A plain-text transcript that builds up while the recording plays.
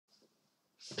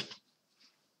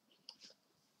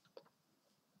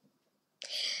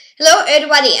Hello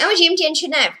everybody, I'm GMT and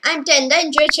Cherniaiev. I'm 10,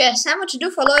 enjoy chess. I'm to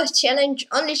do follow challenge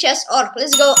only chess or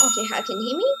let's go. Okay, how can you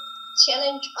hear me?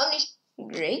 Challenge only.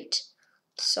 Great.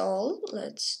 So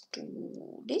let's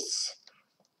do this.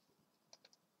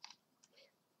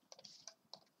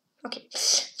 Okay,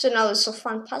 so now it's a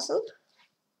fun puzzle.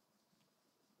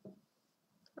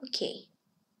 Okay.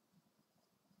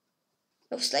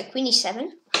 Looks like Queen e7,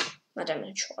 but I'm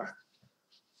not sure.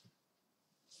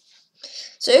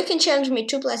 So you can challenge me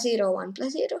 2 + 0, 1 +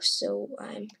 0. So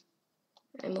I'm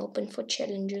open for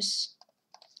challenges.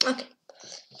 Okay.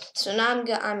 So now I'm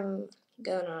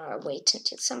gonna wait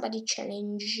until somebody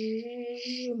challenges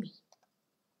me.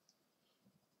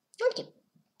 Okay.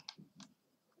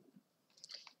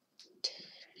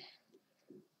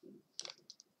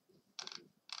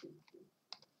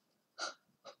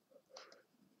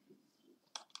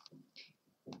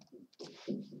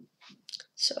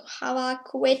 So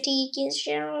Havakwetti against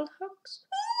General Hux.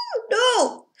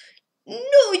 Oh,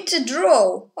 no, it's a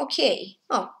draw. Okay.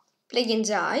 Oh, play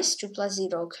against theice, 2 +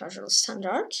 0 casual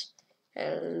standard.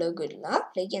 Hello, good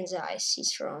luck. Play against theice.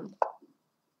 He's from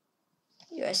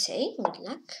USA. Good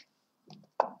luck.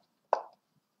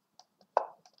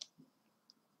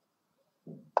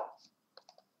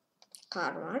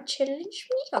 Karrmarr challenge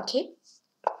me. Okay.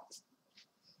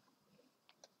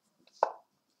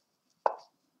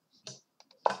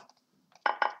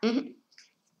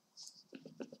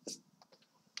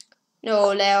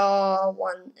 No, Leo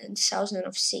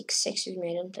 1006. 6 with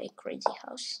me. Don't play Crazy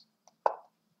House.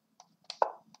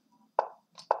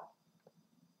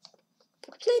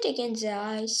 I played against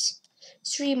theice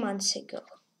 3 months ago.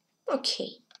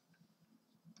 Okay.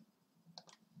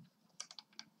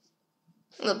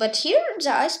 Well, but here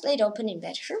theice played opening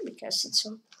better because it's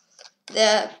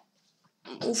the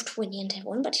move 20 and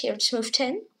 1, but here it's move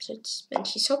 10, so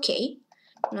he's okay.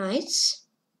 Nice.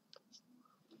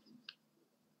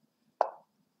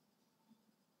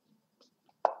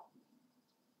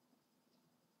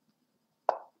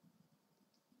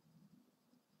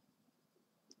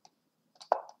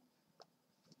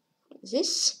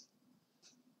 This.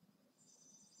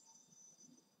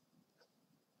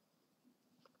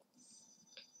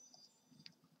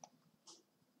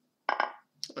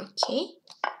 Okay.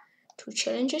 2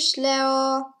 challenges,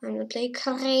 Leo. I'm gonna play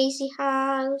Crazy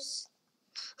House.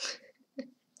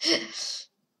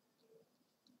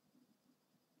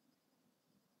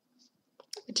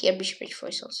 But here bishop h4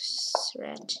 is also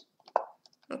red.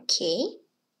 Okay.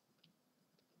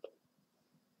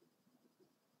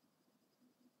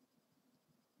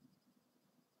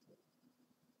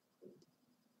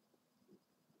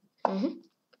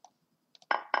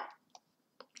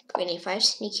 Queen e5,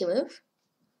 sneaky move.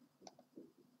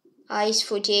 Is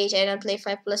 48. I don't play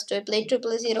 5 + 2. I play 2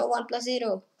 + 0, 1 +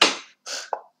 0.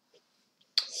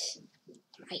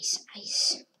 Ice.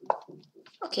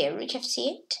 Okay, rook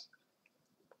f8.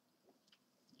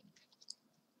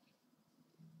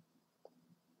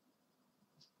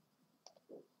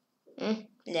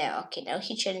 Yeah, okay, now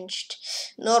he challenged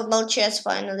normal chess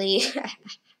finally.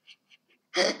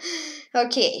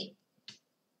 Okay.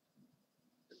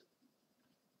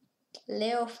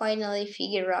 Leo finally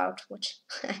figured out what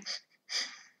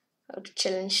how to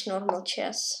challenge normal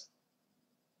chess.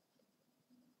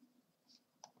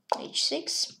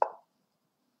 h6.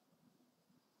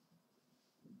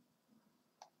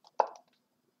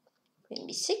 Queen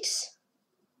b6.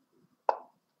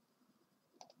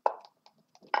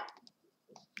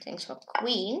 Thanks for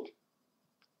queen.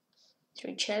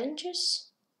 3 challenges.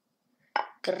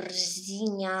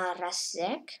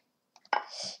 KrzyniaRaczek.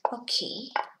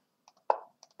 Okay.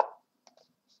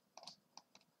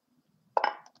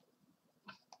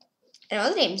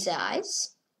 Another game's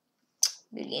eyes.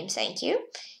 Good game, thank you.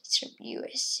 It's from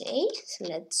USA. So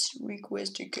let's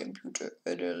request a computer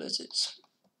analysis.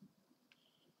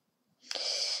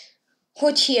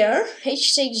 What here?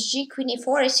 h6, g, queen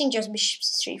e4. I think just bishop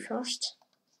c3 first.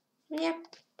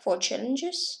 Yep. 4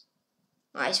 challenges.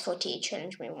 Is 48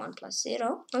 challenge me 1 +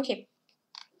 0. Okay.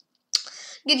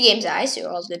 Good games, eyes. You're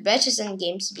all good. Better than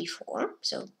games before.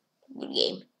 So, good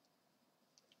game.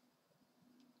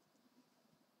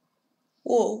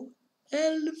 Whoa.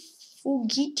 El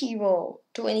Fugitivo.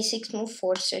 26 move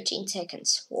for 13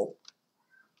 seconds. Whoa.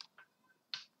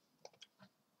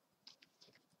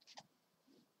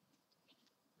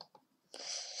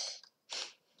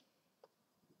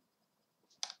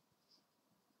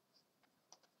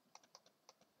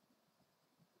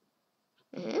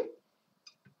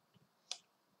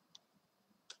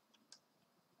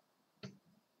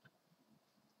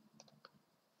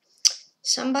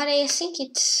 Somebody, I think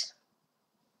it's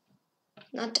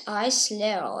Not ice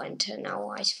Leo, and now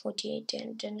ice 48,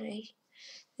 and then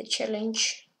the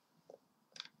challenge.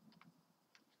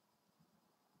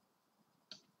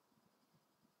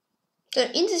 So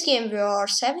in this game we are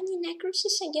 7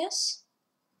 inaccuracies, I guess.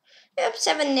 Yep,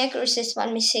 7 inaccuracies,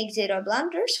 1 mistake, 0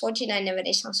 blunders, 49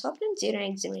 aberrations open, 0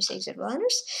 exit mistakes, 0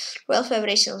 blunders, 12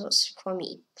 aberrations for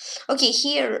me. Okay,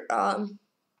 here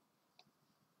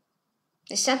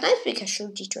it's not nice because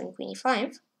rook d2 and queen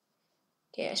e5.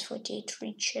 Okay, s48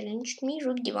 re-challenged me,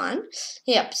 rook d1.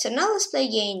 Yep, so now let's play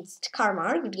against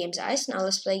Karrmarr. Good games, guys. Now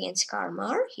let's play against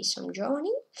Karrmarr. He's from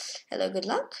Germany. Hello, good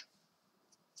luck.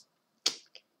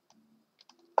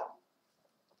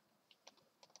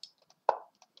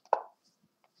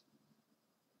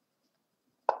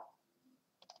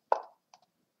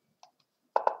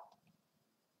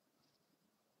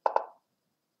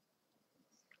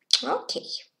 Okay.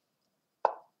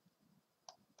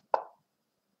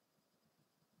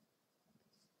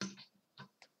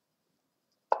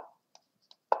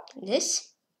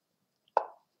 This.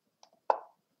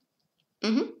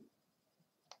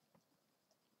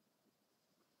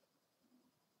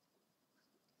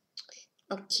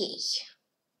 Okay.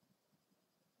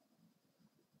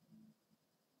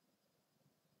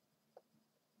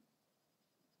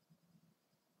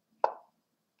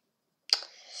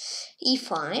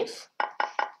 e5.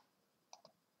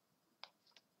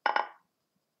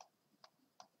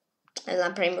 I'll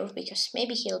not remove because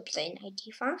maybe he'll play knight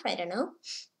d5, I don't know.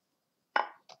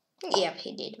 Yep,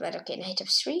 he did, but okay, knight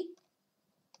f3.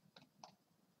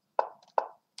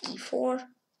 e4.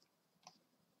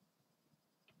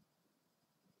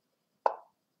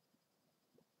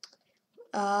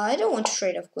 I don't want to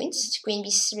trade off queens. Queen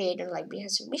b3 I don't like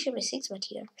because of bishop a6, but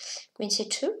here. Queen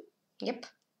c2. Yep.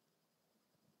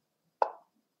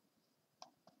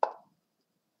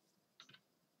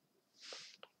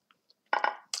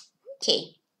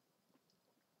 Okay.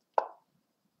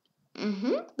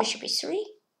 Bishop e3.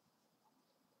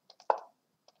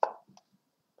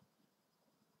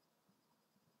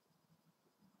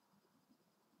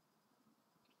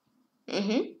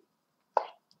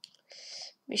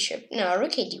 Bishop, no,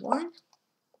 rook a d1.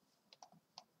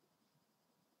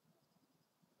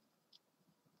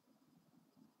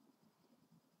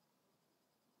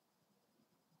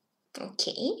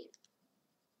 Okay.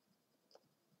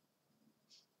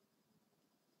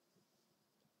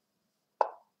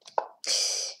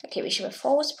 Okay, bishop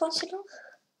f4 was possible.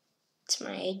 That's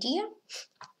my idea.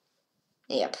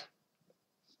 Yep.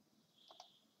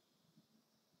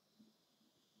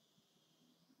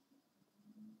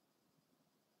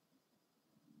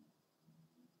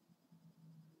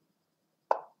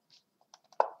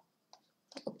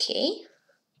 Okay.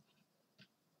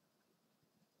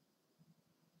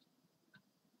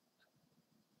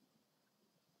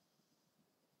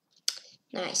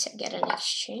 Nice, I get an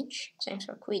exchange. Thanks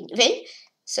for queen. Win.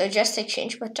 So just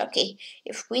exchange, but okay.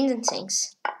 If queen then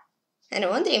thanks. And I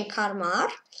wonder if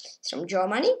Karrmarr is from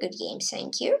Germany. Good game,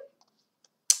 thank you.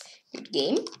 Good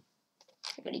game.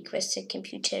 I requested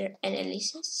computer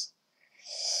analysis.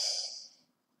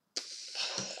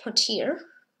 What here?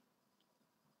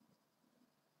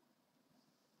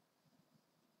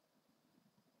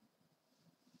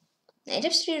 Knight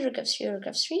f3, rook f3, rook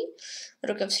f3.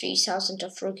 Rook f3, 1000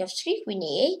 of rook f3, queen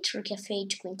a8, rook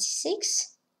f8, queen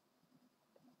c6.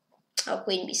 Oh,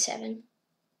 queen b7.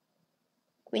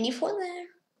 Queen e4 there.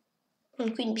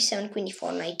 And queen b7, queen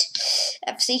e4, knight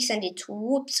f6, and it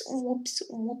whoops.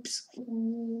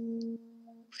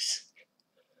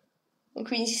 And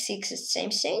queen c6 is the same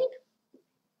thing.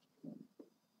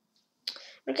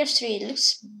 Rook f3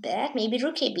 looks bad. Maybe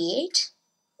rook a b8.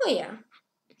 Oh yeah,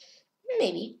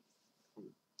 maybe.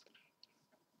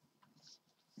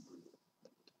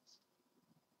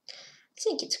 I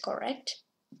think it's correct.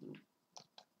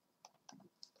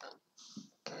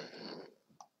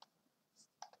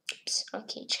 Oops.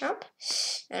 Okay, chop.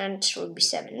 And rook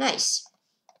b7. Nice.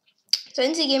 So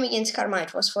in the game against Karrmarr,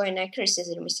 it was 4 inaccuracies,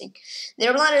 0 mistake.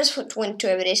 There were blunders for 22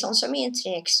 aberrations for me and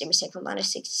 3 extreme mistakes from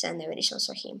blunders, 67 aberrations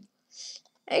for him.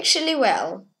 Actually,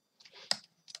 well,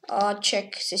 I'll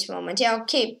check this moment. Yeah,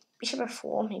 okay, bishop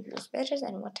f4 maybe was better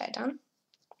than what I done.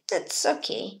 That's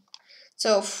okay.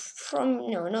 So from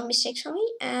no mistakes for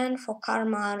me, and for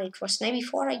Karrmarr it was knight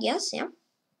b4, I guess. Yeah.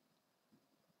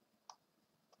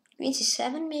 Queen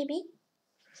c7 maybe.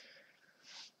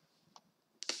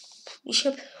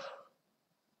 Bishop.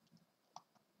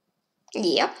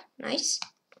 Yep, nice.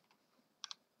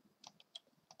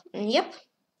 Yep.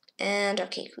 And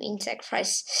okay, queen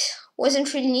sacrifice.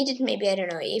 Wasn't really needed. Maybe, I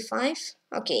don't know, a5.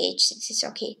 Okay, h6 is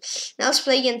okay. Now let's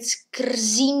play against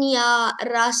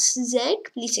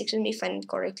KrzyniaRaczek. Please excuse me if I didn't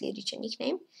correctly reach a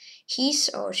nickname. He's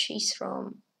or she's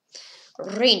from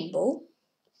Rainbow.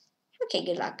 Okay,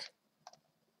 good luck.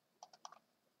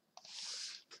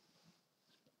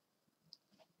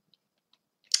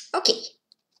 Okay.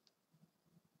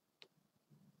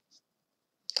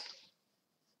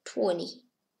 20,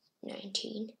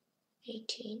 19,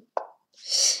 18.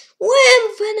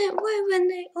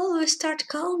 When I always start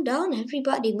countdown,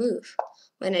 everybody move.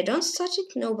 When I don't start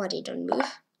it, nobody don't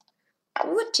move.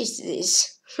 What is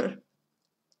this? It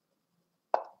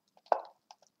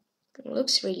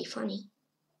looks really funny.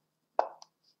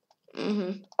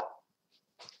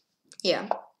 Yeah,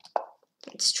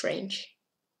 it's strange.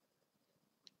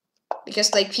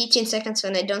 Because like 15 seconds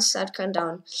when I don't start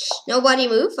countdown, nobody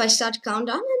move. I start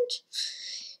countdown and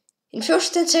in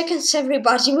first 10 seconds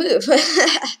everybody move.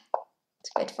 It's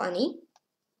quite funny.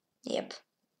 Yep.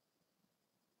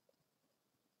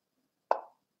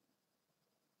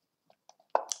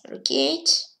 Rook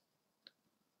 8.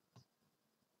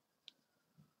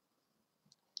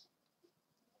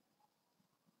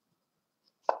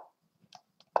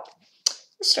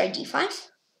 Let's try d5.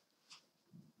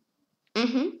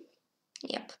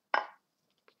 Yep.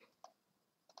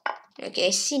 Okay,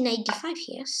 I see knight d5,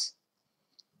 yes.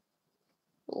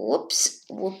 Whoops,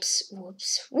 whoops,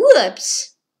 whoops,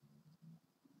 whoops!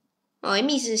 Oh, I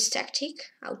missed this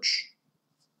tactic. Ouch.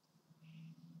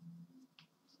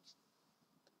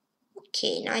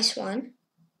 Okay, nice one.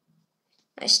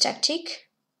 Nice tactic.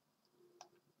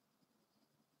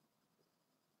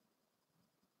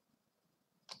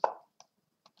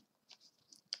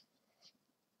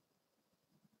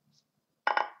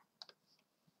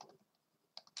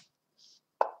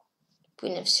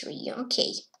 Queen f3,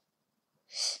 okay.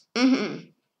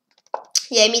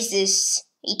 Yeah, I missed this.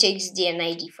 He takes d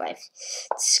knight d5.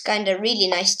 It's kind of really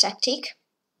nice tactic.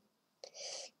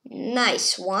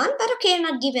 Nice one, but okay, I'm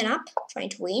not giving up. Trying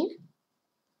to win.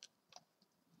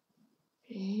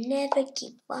 Never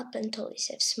give up until you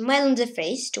have smile on the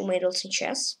face. 2 medals in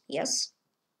chess, yes.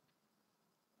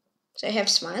 So I have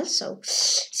smile, so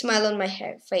smile on my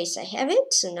face, I have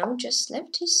it. So now just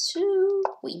left is to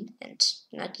win and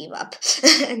not give up.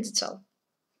 And that's all.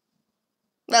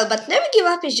 Well, but never give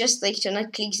up is just like to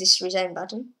not click this resign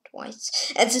button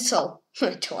twice. And that's all.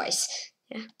 Twice.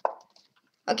 Yeah.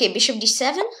 Okay, bishop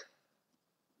d7.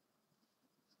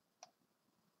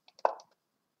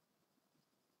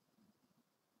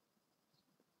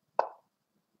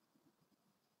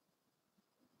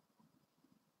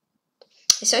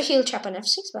 So he'll trap on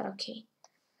f6, but okay.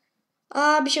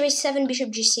 Bishop a7,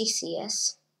 bishop g6,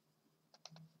 yes.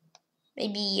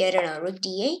 Maybe, I don't know, rook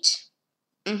d8.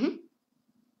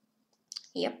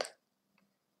 Yep.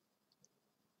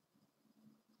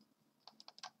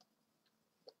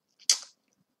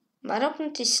 My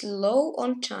opponent is low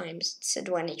on time. It's an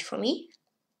advantage for me.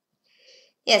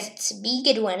 Yes, it's a big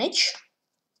advantage.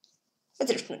 But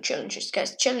there's no challenges,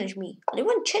 guys. Challenge me. Only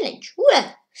one challenge. Ooh.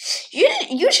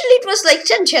 Usually it was like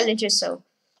 10 challenges, so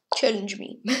challenge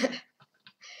me.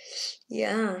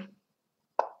 Yeah.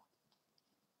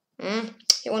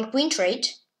 You want queen trade?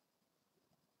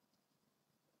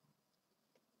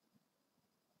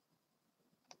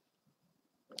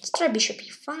 Let's try bishop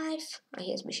e5. Oh,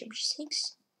 here's bishop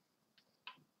g6.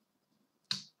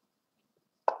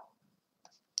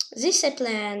 This I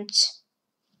planned.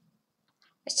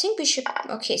 I think bishop.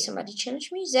 Okay, somebody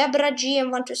challenged me. Zebra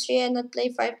GM 1 2 3 and not play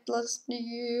 5 plus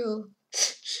deal.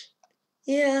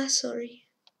 Yeah, sorry.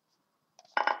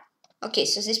 Okay,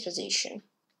 so this position.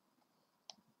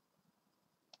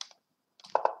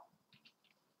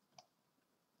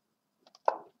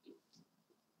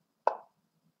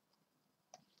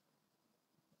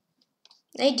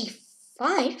 Knight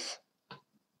d5.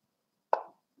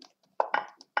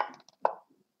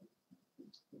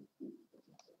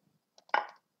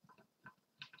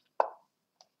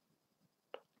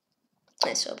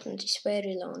 Let's open this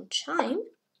very long time.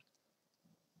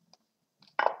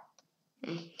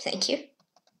 Thank you.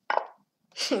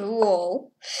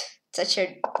 Whoa, such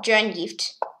a giant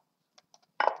gift.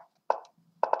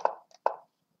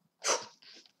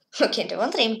 Okay, the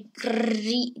one name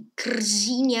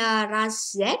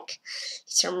KrzyniaRaczek.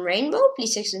 He's from Rainbow.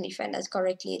 Please excuse me if I not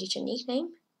correctly reach a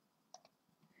nickname.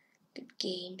 Good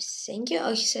games. Thank you.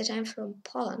 Oh, he said I'm from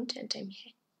Poland and I'm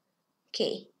here.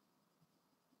 Okay.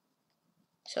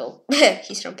 So,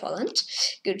 he's from Poland.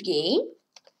 Good game.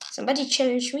 Somebody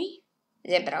challenged me.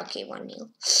 Zebra, okay, 1-0.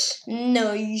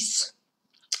 Nice.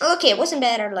 Okay, it wasn't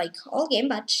better like all game,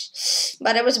 but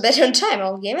But I was better on time,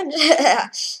 I'll give it.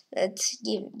 Let's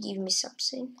give me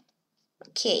something.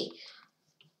 Okay.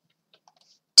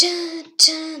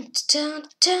 Let's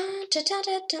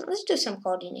do some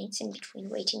coordinates in between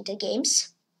waiting the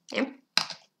games. Yeah.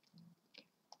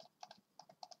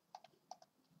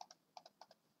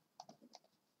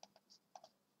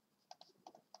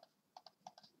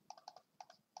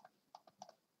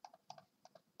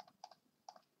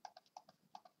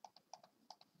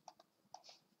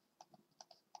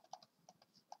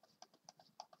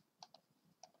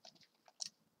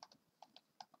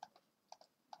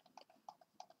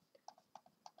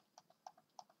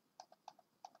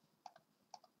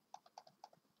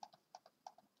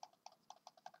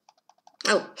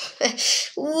 Oh,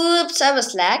 whoops, I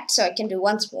was lagged, so I can do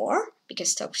once more,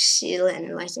 because stop still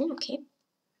analyzing, okay.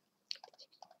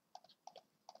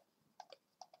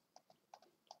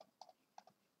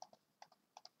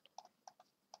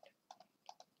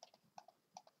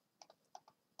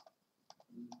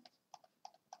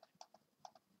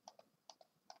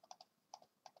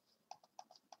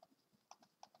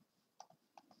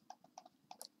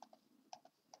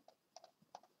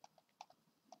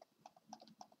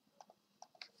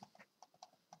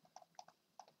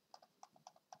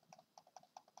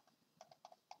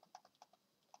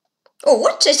 Oh,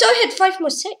 what? I saw I had 5 more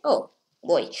seconds. Oh,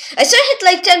 boy. I saw I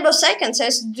had like 10 more seconds.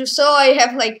 So I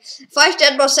have like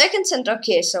 10 more seconds. And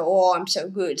okay, so, oh, I'm so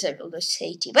good. I will lose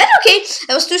 80. But okay,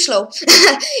 I was too slow.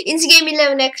 In the game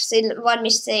 11x, 1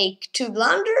 mistake, 2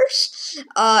 blunders.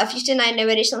 59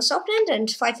 average on Sopland. And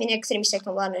 5 in extreme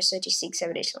second blunders, 36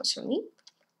 average from me.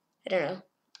 I don't know.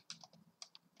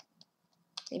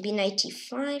 Maybe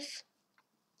 95.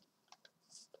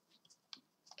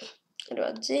 What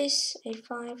about this?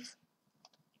 A5.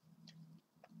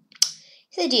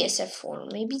 The DSF4,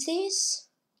 maybe this?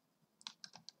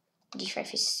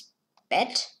 D5 is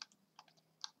bad.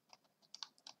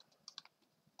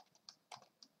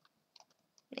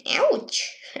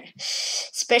 Ouch!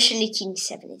 Especially King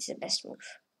 7 is the best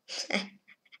move.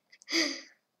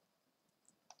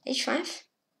 H5.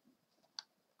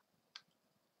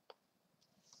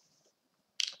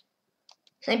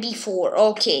 Knight B4,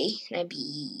 okay. Knight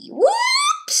B...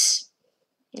 Whoops!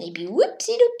 Maybe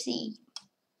whoopsie doopsie.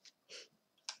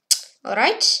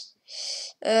 Alright.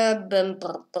 Knight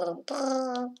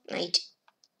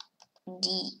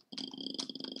D...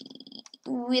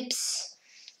 Whips.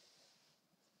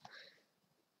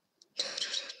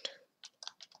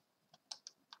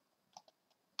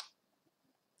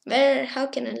 Where, how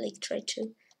can I like try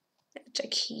to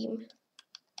attack him?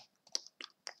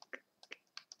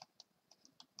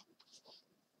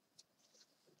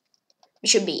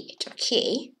 Bishop B8,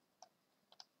 okay.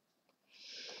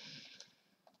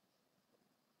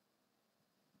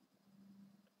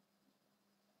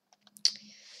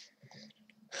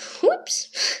 Whoops.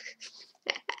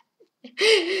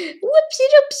 Whoopsie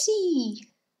doopsie.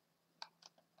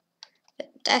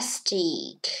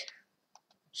 Fantastic.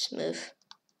 Smooth.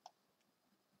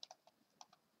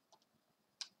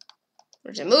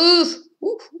 Where's the move?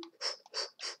 Ooh.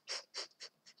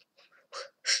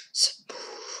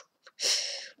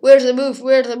 Where's the move?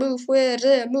 Where's the move? Where's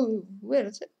the move?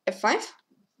 Where's the F5?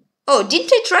 Oh,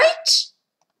 didn't I try it?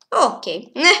 Oh,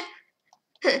 okay.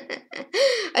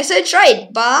 I said try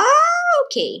it, but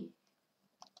okay.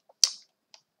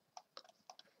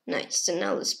 Nice. So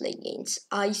now let's play against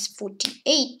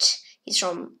theice48. He's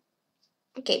from.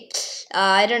 Okay.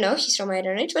 I don't know. He's from. I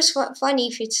don't know. It was funny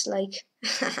if it's like.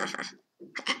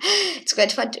 It's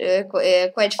quite fun.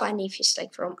 Quite funny if he's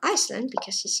like from Iceland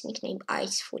because his nickname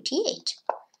theice48.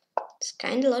 It's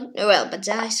kind of odd. Well, but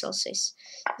theice also is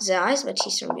theice, but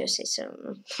he's from USA.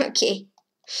 So okay.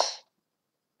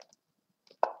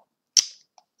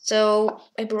 So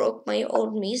I broke my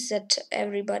old myth that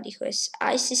everybody who has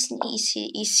ice is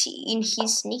in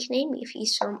his nickname if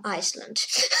he's from Iceland.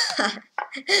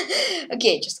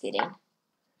 Okay, just kidding.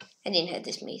 I didn't have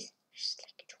this myth. Just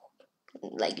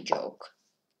like a joke.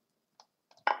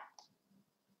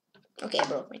 Okay, I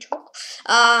broke my joke.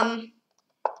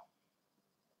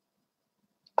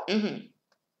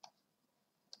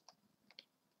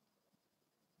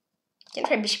 Can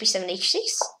try bishop b7 h6.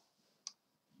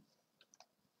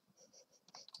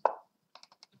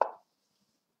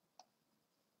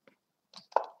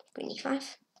 Queen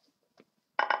e5.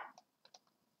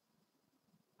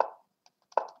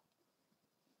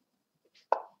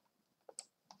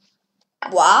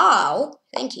 Wow,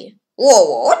 thank you.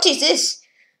 Whoa, what is this?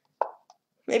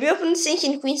 Maybe opponent's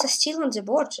thinking queens are still on the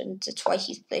board, and that's why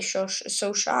he plays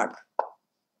so sharp.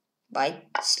 But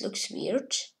this looks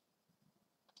weird.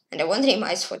 And I wonder him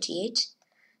theice48.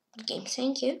 Good game,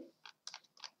 thank you.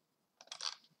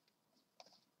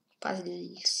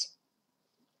 puzzles.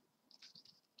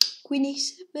 Queen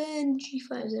e7,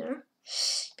 g5 there.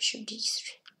 Bishop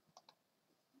d3.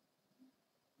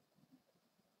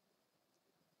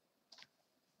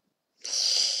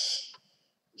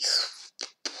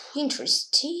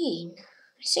 Interesting.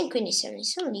 I think queen e7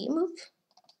 is only a move.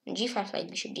 And g5 like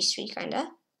bishop d3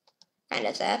 kinda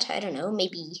that. I don't know,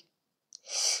 maybe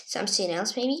something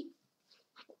else maybe.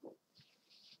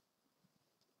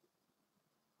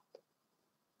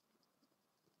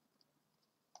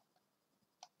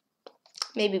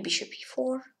 Maybe bishop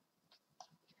e4.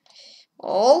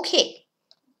 Okay.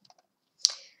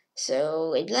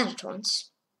 So it landed once.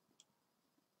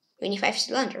 Queen e5 is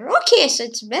blunder. Okay, so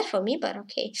it's bad for me, but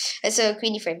okay. So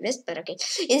queen e5 best, but okay.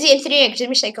 In the M3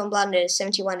 extreme on blunder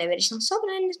 71 average on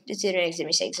Sobran. The 0 extreme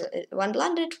 1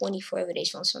 blunder, 24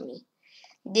 average on me.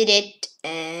 Did it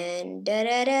and did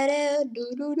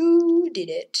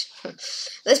it.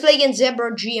 Let's play against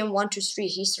Zebra GM123.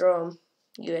 He's from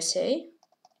USA.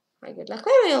 My good luck.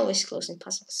 Why am I always closing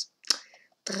puzzles?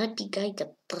 Trappy guy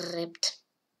got trapped.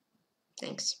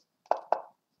 Thanks.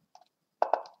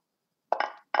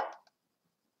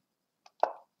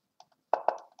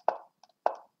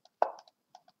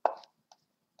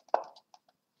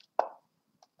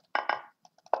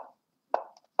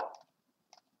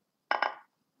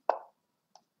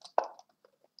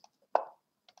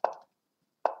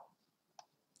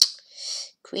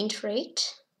 Queen trade.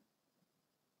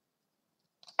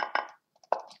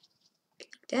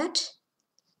 Like that.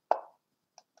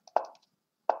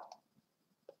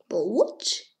 Bolt.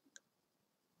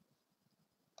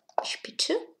 Bishop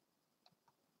e2.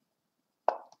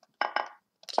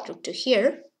 Rook to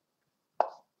here.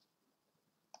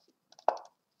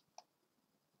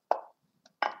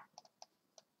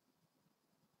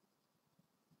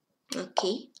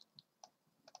 Okay.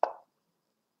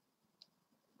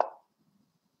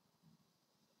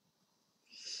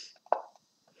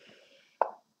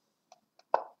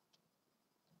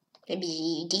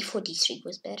 Maybe d4, d3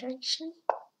 was better actually.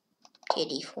 Okay,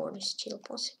 d4 is still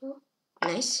possible.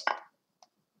 Nice.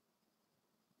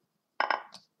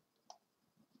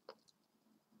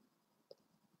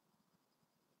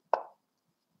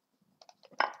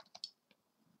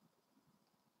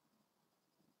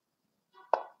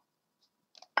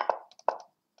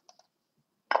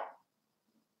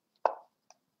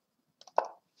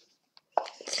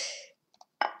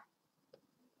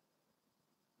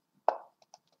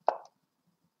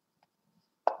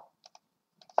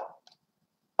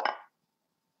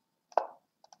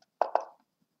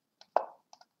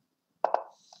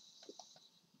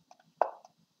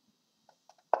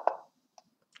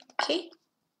 Okay.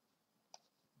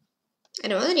 I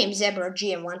know the name Zebra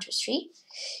GM123.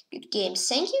 Good game,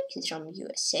 thank you. He's from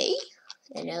USA.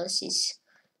 Analysis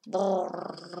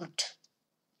board.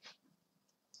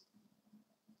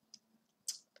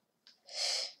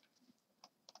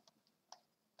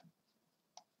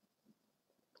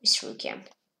 Miss Rukia.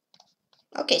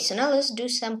 Okay, so now let's do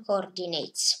some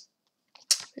coordinates.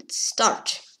 Let's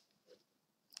start.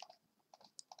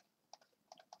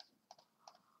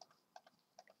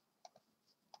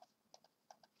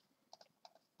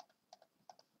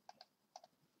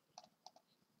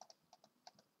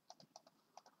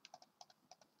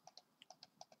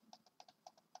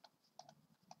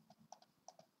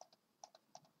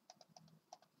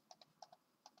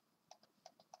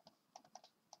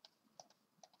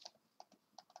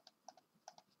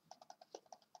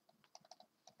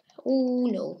 Oh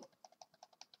no.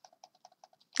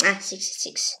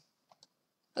 66.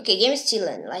 Okay, game is still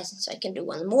unlicensed, so I can do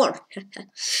one more.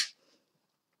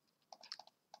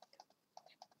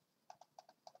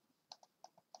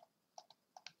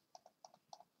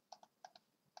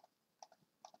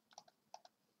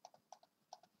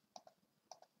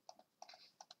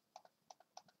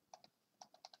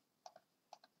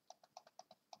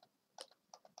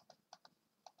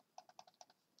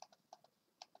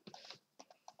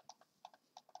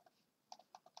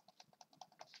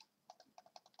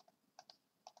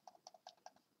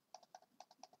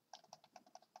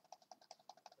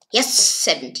 Yes,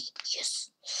 70.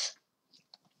 Yes.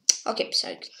 Okay,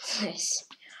 sorry. Nice.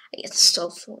 I get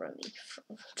stalled for me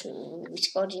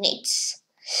with coordinates.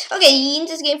 Okay, in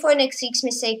this game, for next 6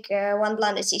 mistake, 1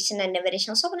 blunder, 69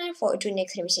 variation on 9, 4 2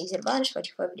 next 3 mistakes, 0 blunder,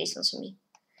 44 variations on me.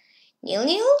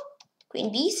 0-0.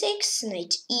 Queen b6,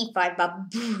 knight e5, but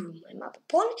boom, I'm up a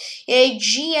pawn.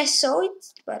 G, I saw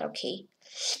it, but okay.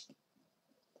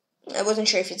 I wasn't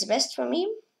sure if it's best for me.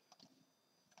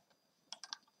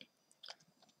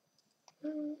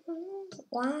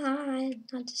 Why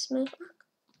not this move?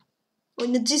 Oh,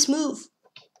 not this move.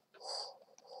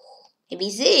 Maybe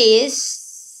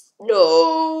this.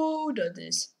 No, not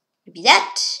this. Maybe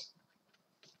that.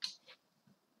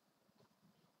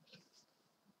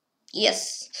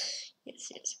 Yes.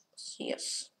 Yes, yes,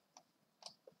 yes.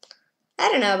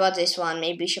 I don't know about this one.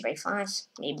 Maybe bishop a5.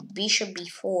 Maybe bishop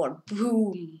b4.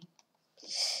 Boom.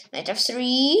 Knight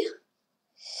f3.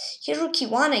 Here rook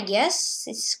e1, I guess.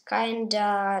 It's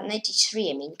kinda knight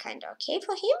h3. I mean, kinda okay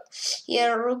for him.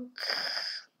 Here rook.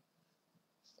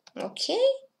 Okay.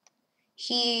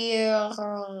 Here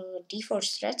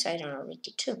d4 threats. I don't know. Rook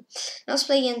d2. Now let's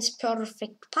play against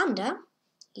PurrfectPanda.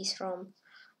 He's from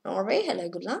Norway. Hello,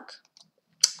 good luck.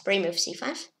 Pre-move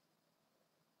c5.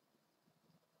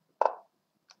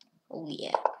 Oh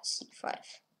yeah,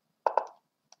 c5.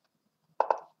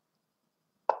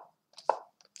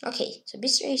 Okay, so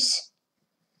b3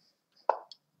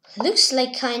 looks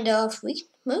like kind of weak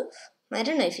move. I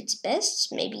don't know if it's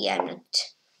best. Maybe I'm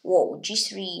not. Whoa,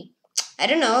 g3. I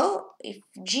don't know if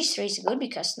g3 is good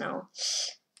because now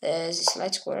these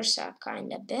light squares are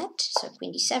kind of bad. So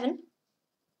queen d7.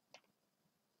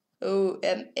 Oh,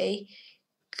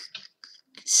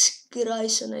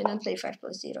 MACgrayson. I don't play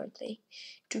 5+0. I play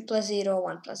 2+0,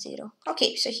 1+0.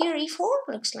 Okay, so here e4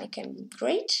 looks like I'm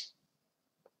great.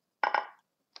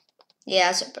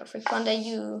 Yeah, so PurrfectPanda,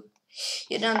 you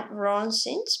don't run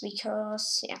since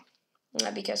because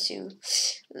because you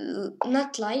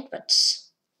not light, but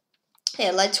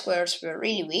yeah, light squares were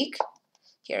really weak.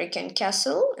 Here I can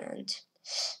castle and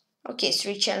okay,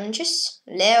 3 challenges.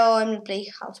 Leo, I'm gonna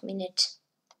play half minute.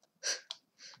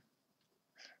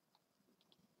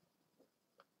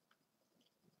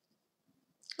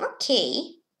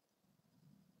 Okay.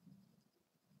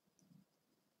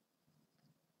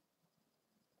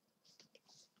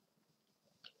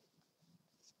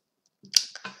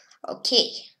 Okay.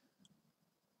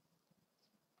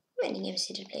 How many games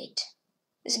did I play?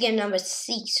 This is game number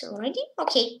 6 already.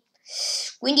 Okay.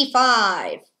 Queen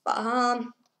d5. What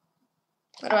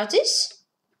about this?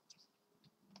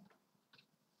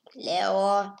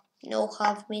 Leo, no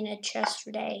half minute chess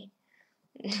today.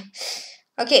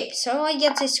 Okay, so I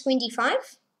get this queen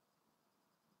d5.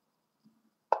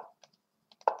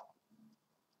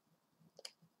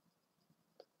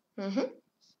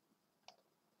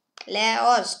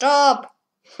 Leo, stop!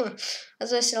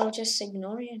 As I said, I'll just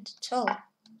ignore it at all.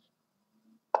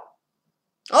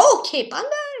 Okay,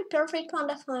 Panda,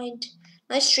 PurrfectPanda find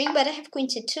nice string, but I have queen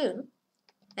c2.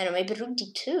 I don't know, maybe rook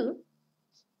d2.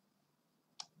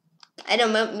 I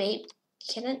don't know, maybe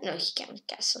can I? No, he can't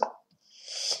castle.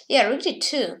 Yeah, rook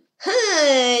d2.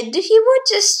 Huh? Do he want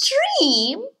to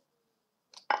stream?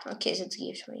 Okay, so it's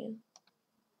gift for you.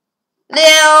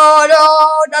 Leo,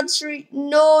 no, not stream.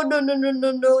 No.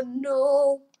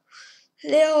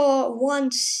 Leo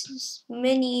wants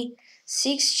many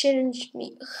 6 challenge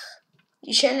me.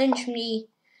 You challenge me.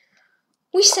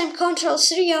 Wish time control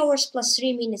 3 hours plus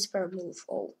 3 minutes per move.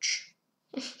 Ouch.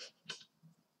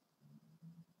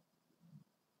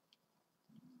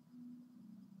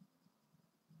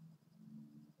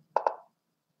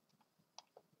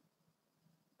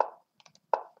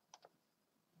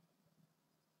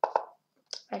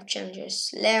 5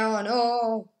 challenges. Leo,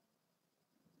 no.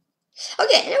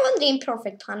 Okay, and I won game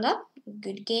PurrfectPanda.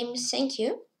 Good game, thank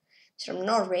you. It's from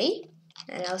Norway.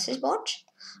 Analysis bot.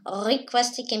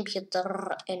 Request a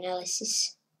computer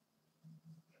analysis.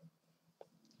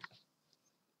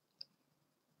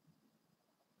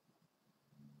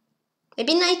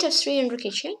 Maybe knight f3 and rook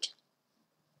h8?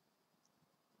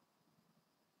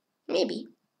 Maybe.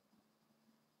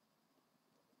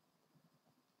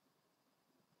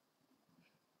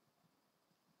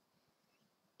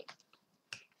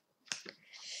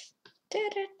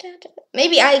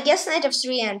 Maybe I guess knight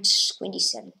f3 and queen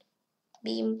d7.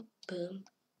 Beam, boom,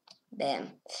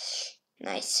 bam.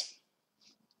 Nice.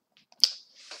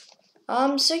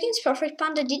 So against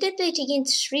PurrfectPanda, did I play it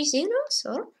against 3 zeros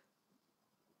or?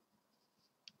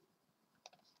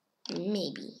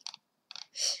 Maybe.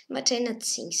 But I don't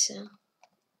think so.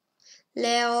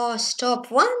 Leo, stop.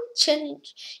 1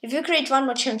 challenge. If you create 1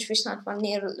 more challenge with not 1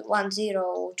 near 1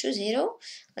 0 2 0,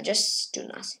 I'll just do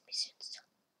nothing.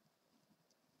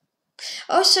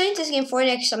 Also, in this game,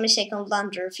 4x on mistake on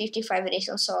blunder, 55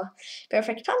 variations so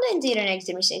PurrfectPanda, and 0x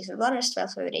the mistakes on blunders,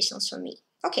 12 variations for me.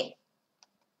 Okay.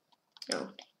 No.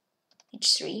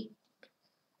 H3.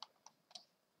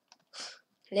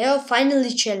 Leo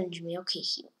finally challenged me. Okay,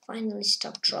 he finally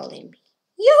stopped trolling me.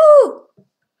 Yoo!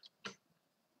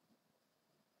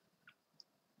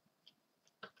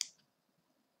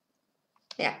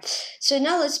 Yeah. So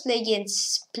now let's play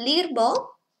against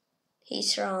Plirbo.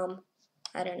 He's from,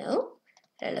 I don't know.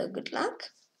 Hello, good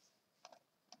luck.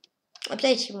 I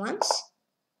played him once.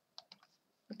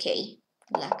 Okay,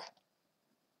 black.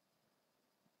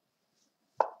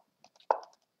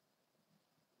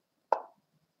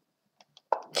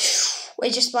 I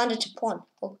just wanted to pawn.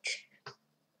 Ouch.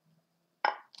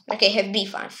 Okay, I have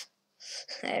b5.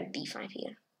 I have b5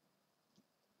 here.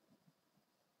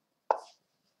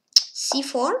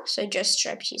 c4, so I just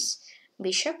trapped his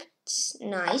bishop. It's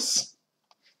nice.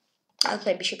 I'll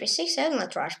play bishop e6. I will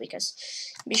not rush because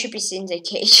bishop is in the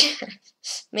cage.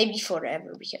 Maybe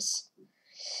forever because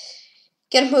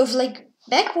can't move like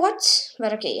backwards.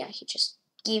 But okay, yeah, he just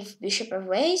give bishop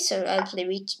away. So I'll play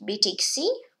b takes c.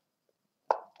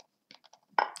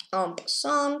 En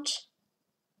passant.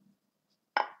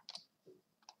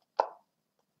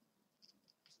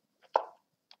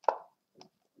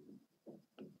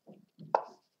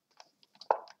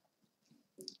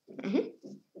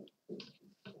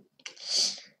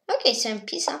 Okay, so I'm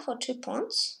piece out for 2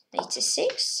 pawns. Knight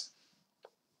e6.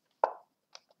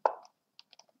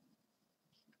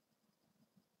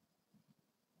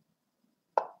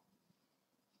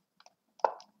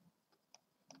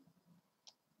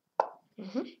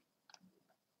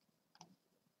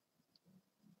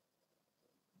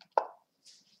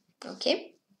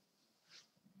 Okay.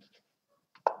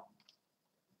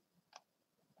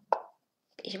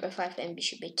 Bishop f5 and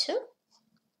bishop b2.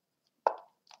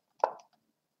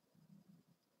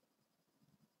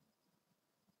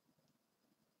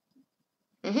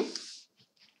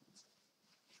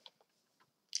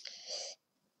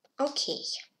 Okay.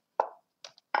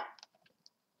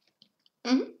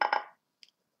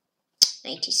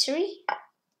 93.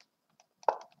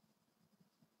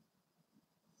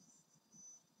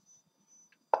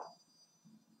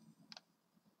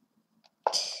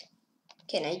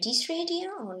 Can I d3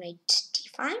 here or knight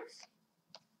d5?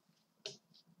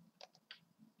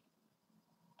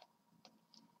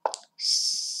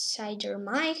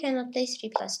 I cannot play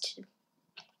 3+2.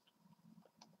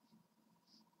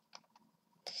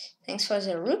 Thanks for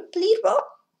the rook, Plirbo.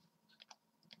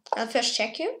 I'll first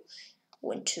check you.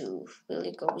 Want to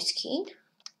really go with king?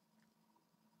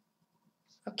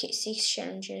 Okay, 6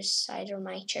 challenges.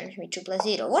 Mike challenged me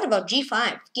 2+0. What about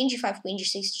g5? King g5, queen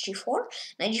g6, g4.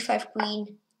 Knight g5,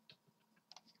 queen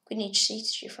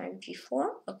h6, g5, g4.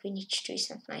 Or queen h2 is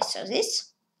not nice. So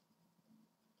this.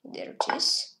 There it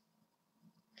is.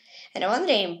 And I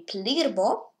wonder in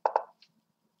Plirbo.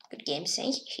 Good game,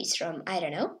 saying he's from, I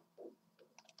don't know.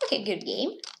 Okay, good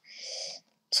game.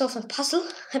 Solve a puzzle.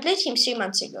 I played him 3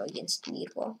 months ago against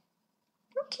Plirbo.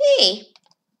 Okay.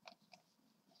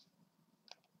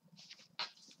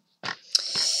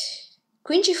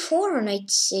 Queen g4 or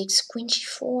knight 6? Queen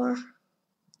g4.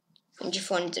 Queen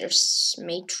g4 and there's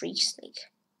matrix.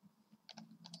 Like.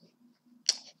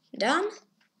 Done.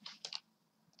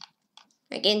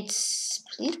 Against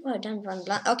Plirbo, I've done one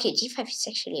blunder. Okay, g5 is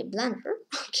actually a blunder.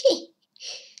 Okay.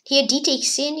 Here d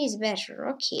takes in is better.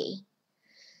 Okay.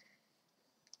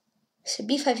 So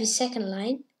b5 is second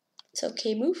line. It's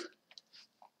okay move.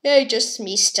 Yeah, I just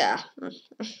missed. So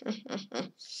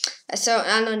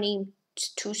anonym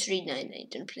 239. I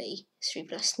didn't play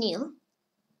 3+0.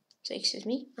 So excuse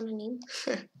me, anonym.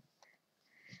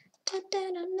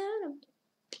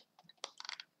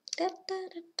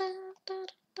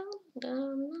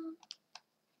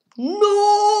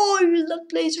 No, I will not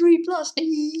play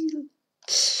 3+0.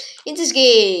 In this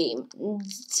game,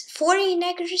 4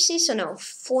 inaccuracies, so no,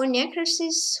 4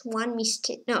 inaccuracies, 1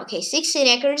 mistake. No, okay, 16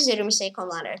 inaccuracies, 0 mistake on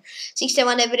blunder.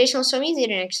 61 aberrations for me, 0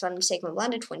 inaccuracies, 1 mistake on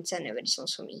blunder, 27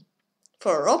 aberrations for me.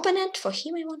 For our opponent, for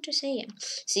him, I want to say, yeah,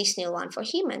 6-0-1 for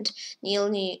him and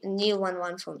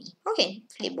 0-1-1 for me. Okay,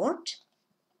 flipboard.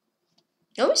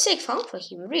 No mistake found for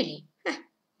him, really.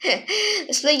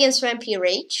 Let's play against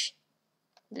vampirerage.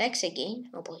 Blacks again,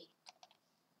 oh boy.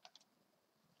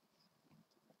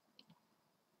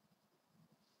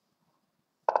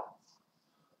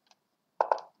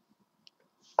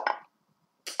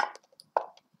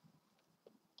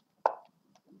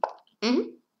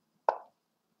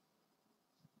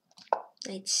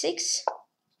 Knight 6.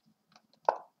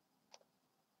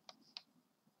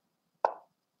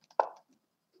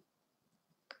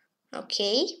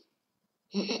 Okay.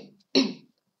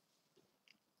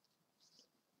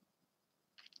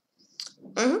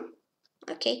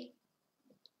 Okay.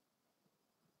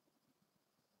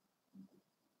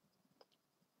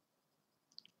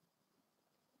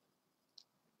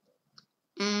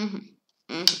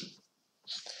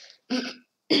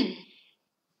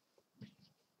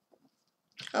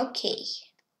 Okay.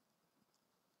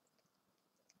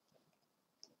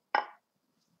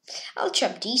 I'll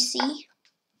chop DC.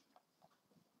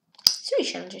 3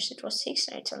 challenges, it was 6,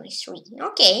 it's only 3.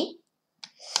 Okay.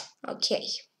 Okay.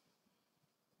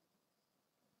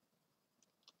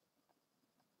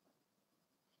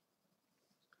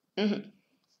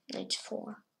 Knight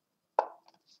 4.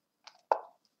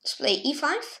 Let's play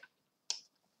e5.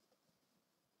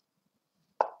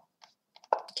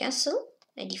 Castle.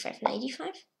 Knight d5, knight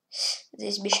d5.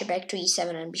 This bishop back to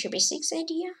e7 and bishop a6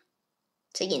 idea.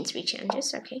 It's again 3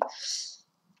 changes, okay.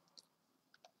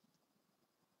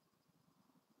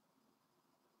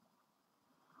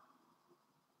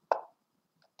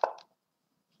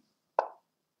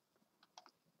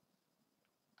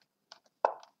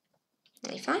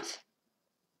 Knight 5.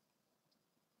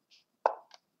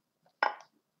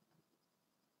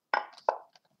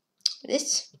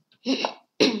 This.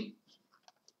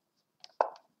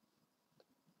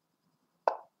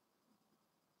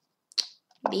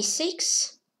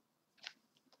 b6.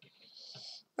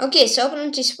 Okay, so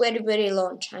opponent is very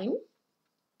long time.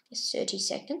 It's 30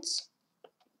 seconds.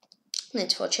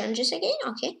 Let's 4 changes again,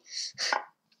 okay.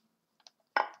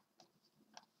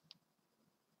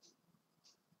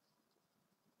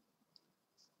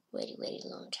 Very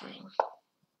long time.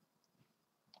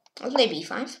 I'll play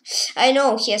b5. I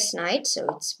know he has knight, so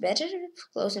it's better.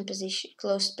 Closed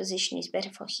position is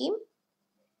better for him.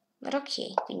 But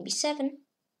okay, queen b7.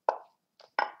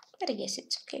 But I guess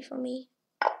it's okay for me.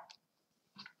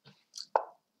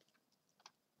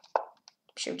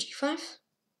 Bishop g5.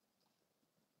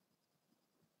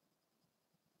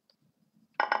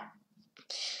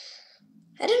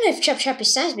 I don't know if chop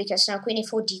is nice because now queen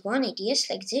e4 d1 ideas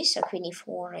like this, or queen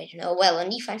e4, I don't know. Well, on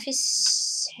e5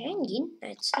 is hanging. No,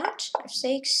 it's not.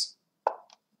 f6.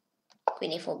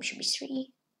 Queen e4, bishop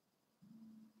b3.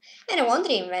 And I'm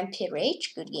wondering,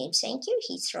 vampirerage, good game, thank you.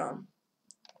 He's from,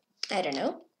 I don't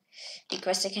know,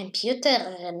 because the computer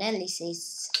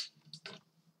analysis.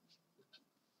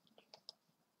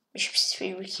 Bishop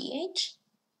c3, rook e8.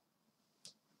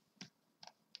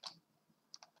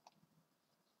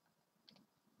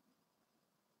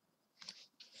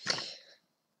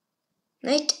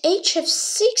 Knight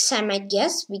hf6, I might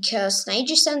guess, because knight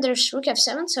g7 there's rook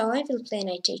f7, so I will play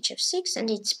knight hf6, and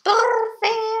it's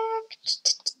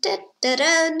perfect.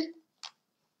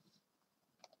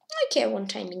 Okay, one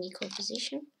time in equal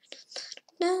position.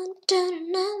 Well,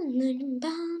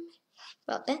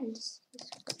 then this is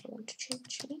what I want to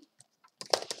change me.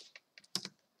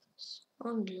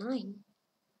 Online.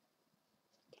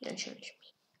 Don't change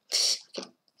me. Okay.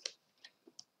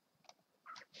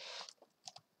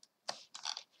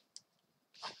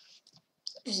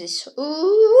 What is this? Ooh,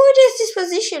 what is this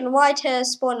position? White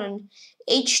has pawn on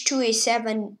h2,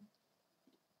 a7.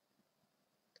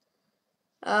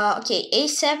 Okay,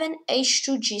 a7,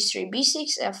 h2, g3,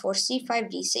 b6, f4, c5,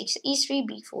 d6, e3,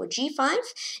 b4, g5,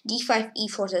 d5,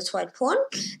 e4, that's white pawn.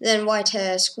 Then white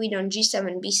has queen on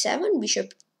g7, b7,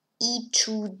 bishop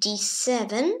e2,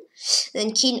 d7.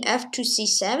 Then king f2,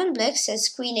 c7. Black says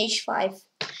queen h5,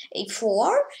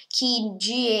 a4, king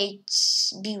g8,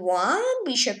 b1,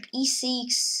 bishop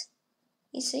e6,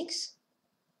 e6?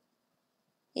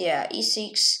 Yeah,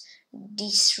 e6,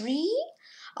 d3.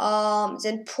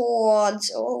 Then pawns.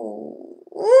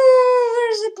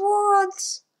 Where's the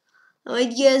pawns? I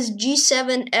guess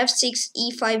g7, f6,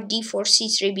 e5, d4,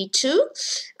 c3, b2,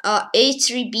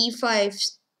 a3,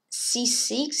 b5,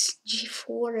 c6,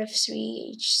 g4, f3,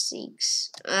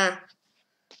 h6.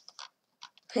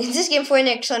 In this game, 4 in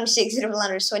x26,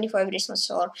 125 average was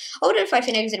all. Over 5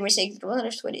 in x26,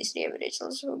 123 average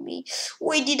also me.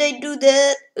 Why did I do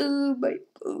that? Oh my.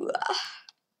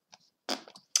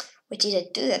 Why did I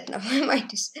do that? Now my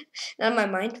mind is, not my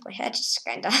mind, my head is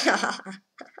kinda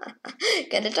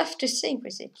tough to think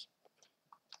with it.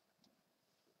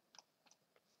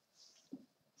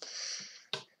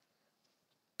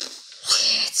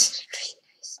 It's not really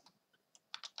nice.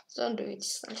 Don't do it,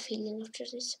 it's not feeling after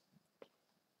this.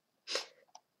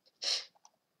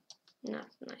 Not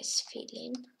nice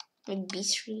feeling. Like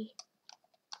b3.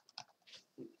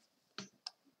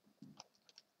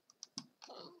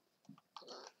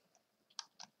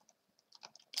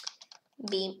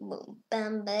 Beam boom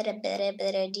bam bada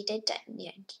bada did it.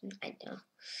 Yeah, I know.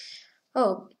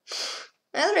 Oh,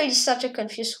 I already started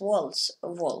confused words.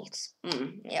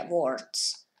 Yeah,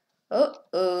 words.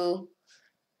 Oh.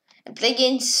 I play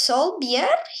against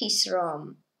Solbyer. He's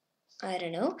from, I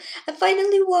don't know. I'm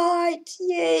finally white.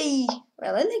 Yay.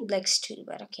 Well, I like blacks too,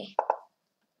 but okay.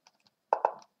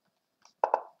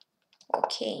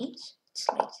 Okay, it's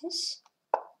like this.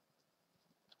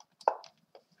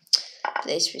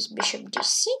 Plays with bishop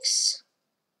d6.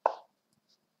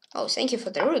 Oh, thank you for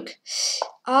the rook.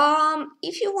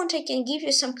 If you want, I can give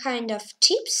you some kind of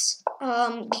tips.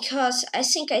 Because I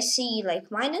think I see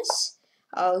like minus.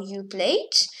 You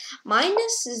played.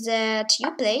 Minus is that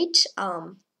you played.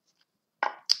 How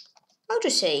to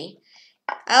say?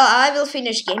 I will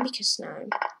finish game because now I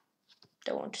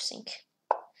don't want to think.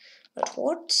 But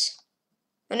what?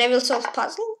 And I will solve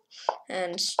puzzle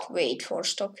and wait for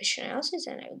stockfish analysis,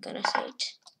 and I'm gonna say it.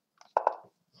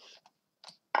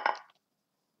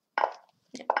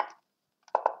 Yeah.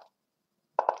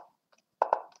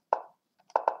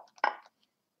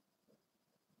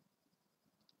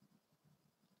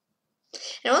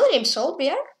 Another name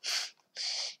solbyer.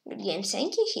 Good game,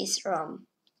 thank you. He's from,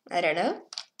 I don't know.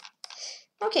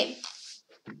 Okay.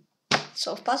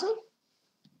 Solve puzzle.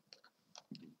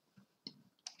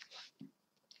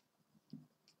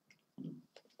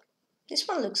 This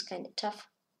one looks kind of tough.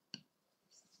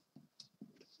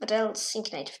 But I'll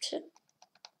think knight f2.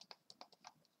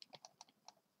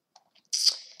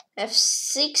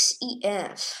 f6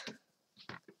 ef.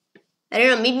 I don't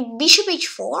know, maybe bishop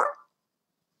h4?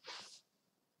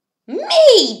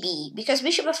 Maybe! Because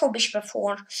bishop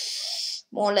f4,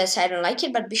 more or less I don't like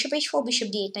it, but bishop h4, bishop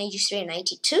d8, knight g3, and knight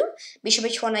e2. Bishop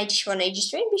h4, knight g4, knight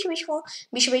g3, and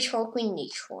bishop h4, queen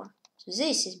h4. So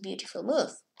this is beautiful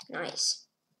move. Nice.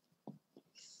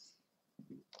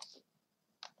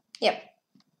 Yep.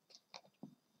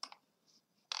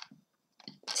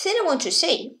 Thing I want to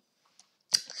say.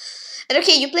 And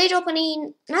okay, you played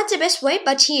opening not the best way,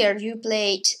 but here you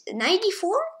played knight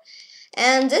d4,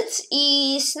 and that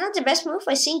is not the best move.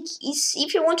 I think is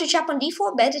if you want to chop on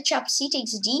d4, better chop c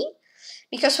takes d,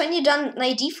 because when you done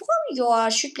knight d4,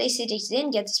 you should play c takes d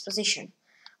and get this position.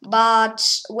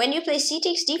 But when you play c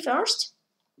takes d first,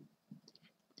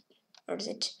 where is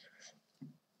it?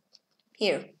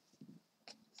 Here.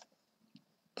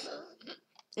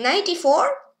 Knight d4,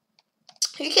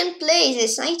 you can play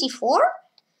this knight d4,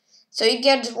 so you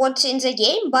get what's in the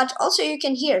game, but also you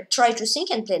can here try to think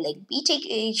and play like b take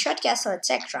a short castle,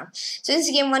 etc. So in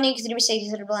this game, 1x3 mistake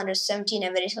is under 17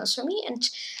 and very small for me, and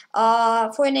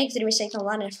for an x3 mistake on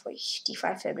 1 and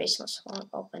 55 very small for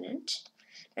opponent.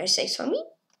 Very safe for me.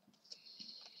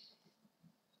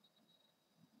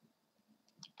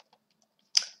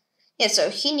 Yeah,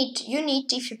 so you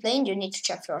need if you're playing, you need to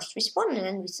check first with pawn and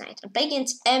then with knight. And play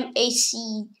against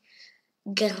MACgrayson.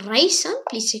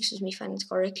 Please excuse me if I not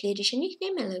correctly read your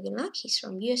nickname. And good luck. He's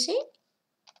from USA.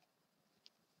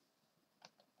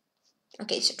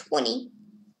 Okay, so 20,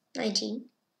 19,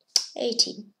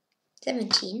 18,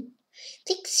 17,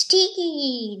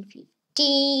 16,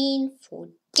 15,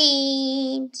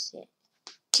 14,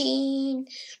 13,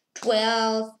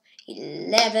 12,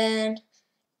 11,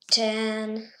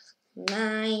 10,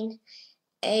 9,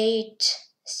 8,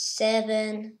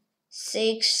 7,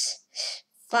 6,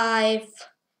 5,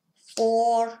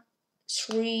 4,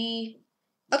 3.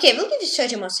 Okay, we'll give you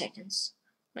 30 more seconds.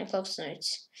 My clock's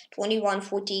notes 21,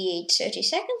 48, 30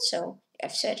 seconds, so you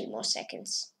have 30 more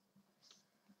seconds.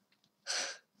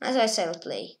 As I said, I'll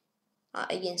play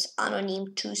against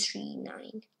Anonym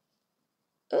 239.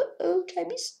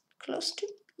 Time is close to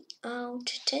be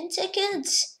out. 10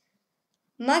 seconds.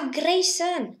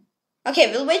 MACgrayson.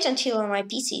 Okay, we'll wait until on my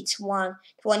PC it's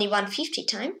 21:50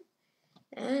 time.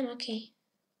 And okay.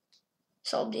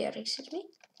 Solbyer, excuse me.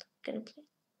 Gonna play.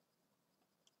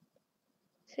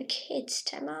 Okay, it's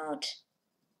time out.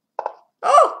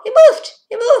 Oh, he moved!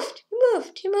 He moved! He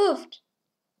moved! He moved!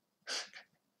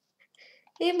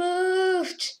 He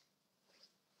moved!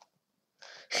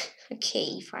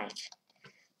 Okay, E5.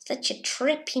 Such a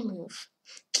trippy move.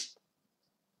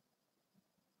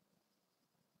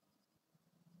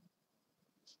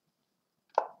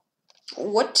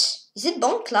 What? Is it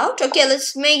bone cloud? Okay,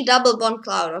 let's make double bone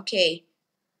cloud. Okay.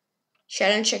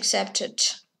 Challenge accepted.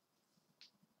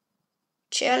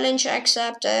 Challenge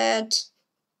accepted.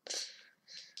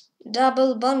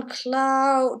 Double bone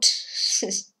cloud.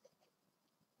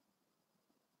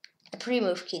 A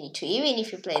pre-move king e2, even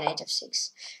if you play knight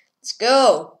f6. Let's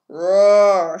go.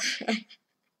 Roar.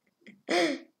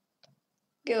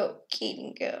 Go,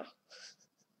 king, go.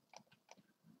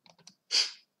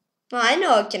 Well, I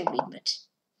know I can beat, but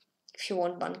if you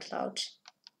want bone cloud,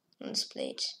 let's play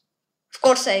it. Of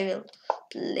course I will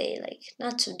play like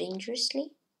not so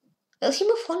dangerously. Will he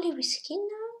move only with king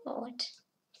now or what?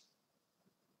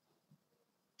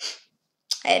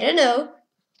 I don't know.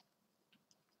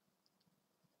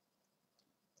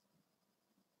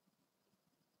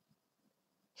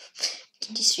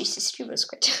 King d3 c3 was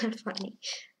quite funny.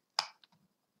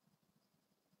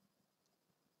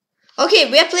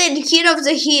 Okay, we are playing king of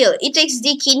the hill. It takes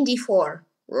d king d4.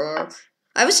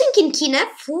 I was thinking king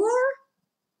f4.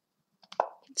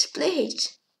 Let's play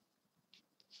it.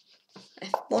 I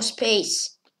have more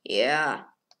space. Yeah.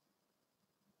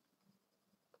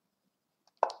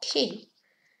 Okay.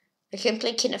 I can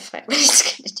play king f5, but it's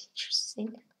kind of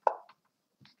interesting.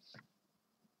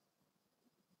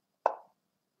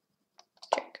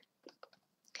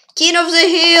 King of the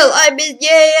hill. I'm in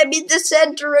the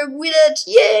center. I win it.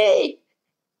 Yay.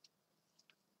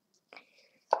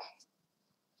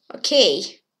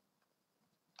 Okay.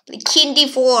 Play King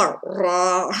D4.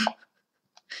 Roar.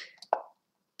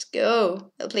 Let's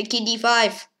go. I'll play King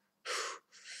D5.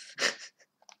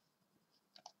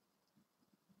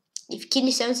 If King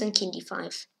D7, then King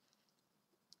D5.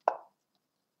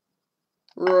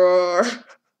 Roar.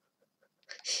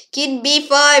 King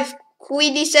B5.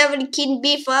 Queen D7. King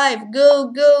B5.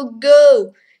 Go, go,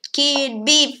 go. King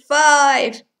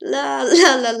B5. La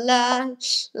la la la.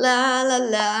 La la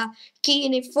la.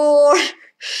 King E4.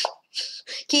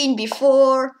 King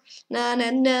B4. Na na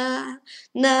na.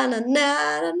 Na na na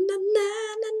na na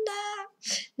na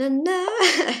na na.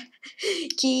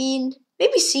 King.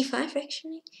 Maybe C5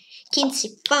 actually. King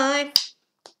C5.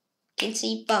 King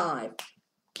C5.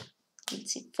 King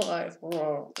C5.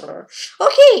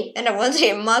 Okay, and I want to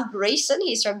hear MACgrayson.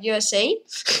 He's from USA.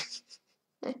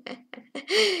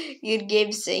 Good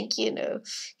game, thank you.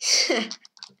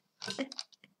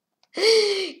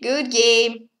 Good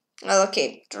game. Well,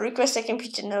 okay. To request a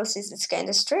computer analysis is kind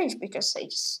of strange because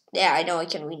I know I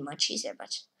can win much easier,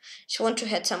 but just want to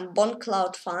have some Bone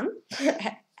Cloud fun.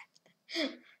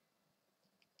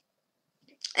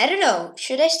 I don't know.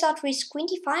 Should I start with Queen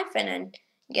D5 and then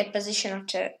get position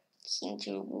after King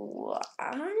D1?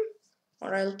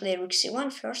 Or I'll play Rook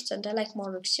C1 first, and I like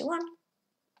more Rook C1.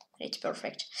 It's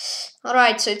perfect.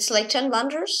 Alright, so it's like 10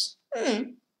 blunders.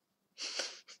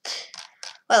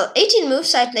 Well, 18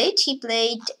 moves I played. He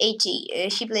played 80.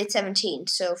 She played 17.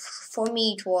 So for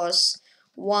me it was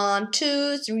 1,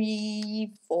 2,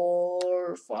 3,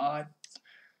 4, 5,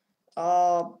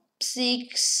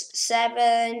 6,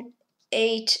 7,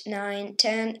 8, 9,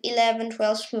 10, 11,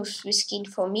 12 moves with King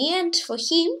for me, and for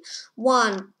him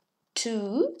 1,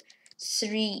 2,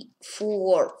 3,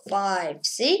 4, 5,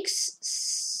 6,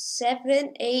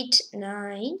 7, 8,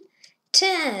 9,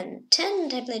 10.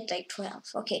 10, I played like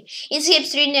 12. Okay. In skip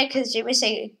 3 next, 3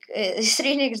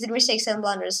 mistakes, 7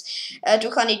 blunders.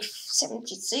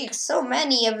 276. So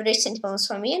many average centimeters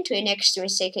for me, and 2 next, 2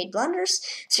 mistake, 8 blunders.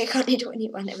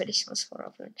 321 average ones for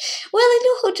opponent. Well, I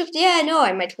know how to. Yeah, I know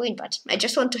I might win, but I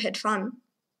just want to have fun.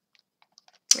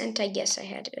 And I guess I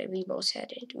had it. We both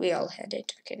had it. We all had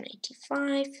it. Okay,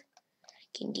 95.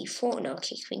 King D4. No,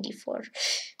 okay, Queen D4.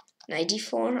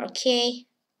 94. Okay.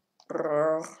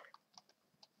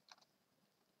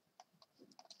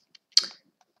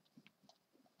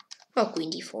 Oh,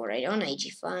 Queen D4, right on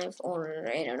G5, or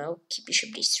I don't know, keep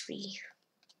Bishop D3.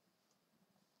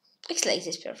 Looks like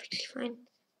this perfectly fine.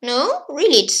 No,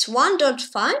 really, it's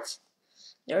 1.5.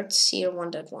 Let's see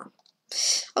 1.1.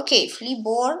 Okay, flea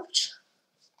board.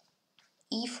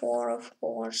 E4, of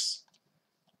course.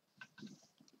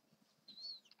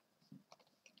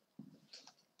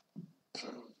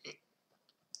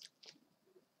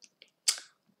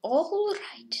 All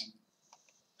right.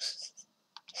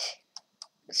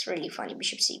 It's really funny.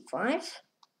 Bishop C5.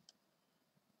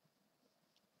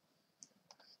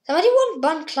 Somebody want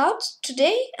Bone Cloud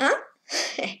today? Huh?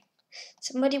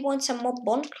 Somebody want some more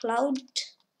Bone Cloud?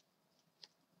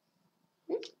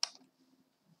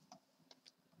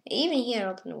 Even here,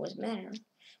 open was better.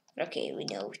 Okay, we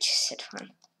know which is it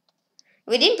fine.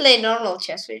 We didn't play normal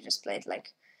chess. We just played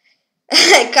like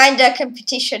kinda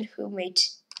competition who made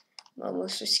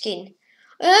most with skin.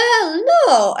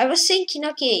 No, I was thinking,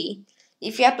 okay,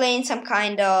 if you are playing some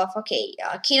kind of, okay,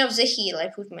 King of the Hill, I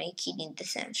put my king in the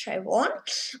center, I won.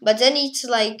 But then it's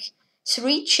like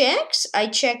 3 checks. I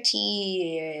checked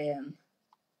here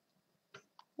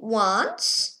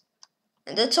once,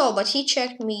 and that's all. But he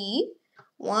checked me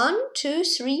 1, 2,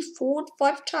 3, 4,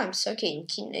 5 times. Okay,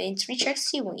 in 3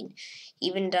 checks he win.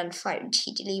 Even done 5.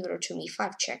 He delivered to me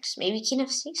 5 checks. Maybe King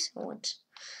of 6 or what?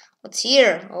 What's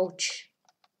here? Ouch.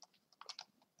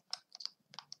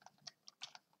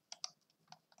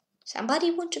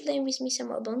 Somebody want to play with me some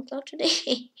more Bone Cloud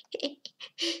today? Okay,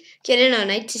 I don't know.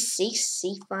 96,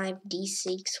 C5,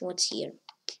 D6. What's here?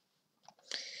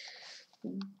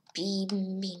 B,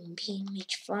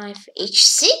 H5,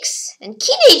 H6, and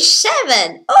King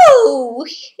H7. Oh!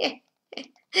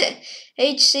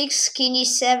 H6, King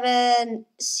E7,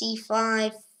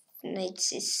 C5, Knight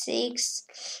C6,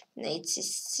 Knight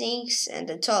C6, and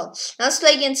that's all. Now let's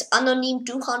play against Anonym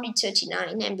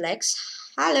 239 and Blacks.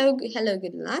 Hello,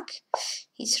 good luck.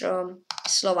 He's from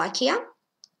Slovakia.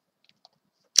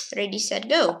 Ready, set,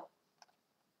 go.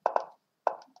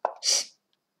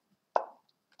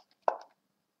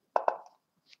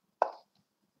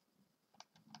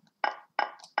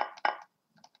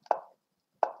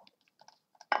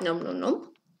 No.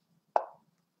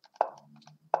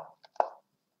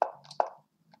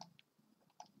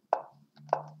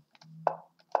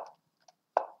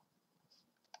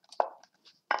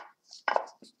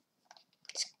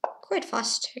 quite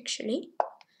fast actually,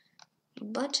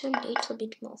 but I'm a little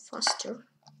bit more faster.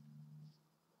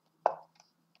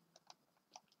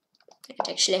 And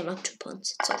actually I'm up 2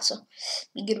 points, it's also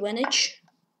big advantage.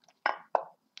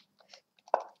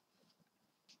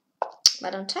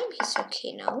 But on time he's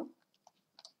okay now.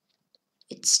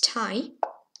 It's tie.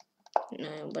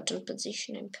 No, but on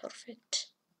position I'm perfect.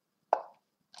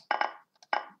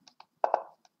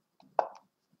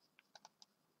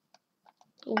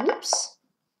 Whoops.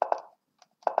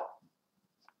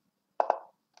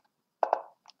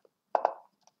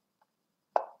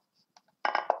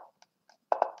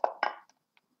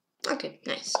 Okay,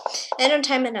 nice. And on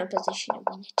time and on position I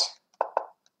win it.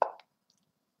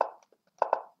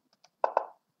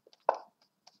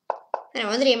 And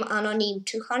I'm name Anonym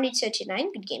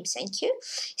 239. Good game, thank you.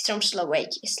 He's from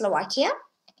Slovakia.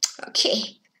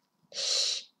 Okay.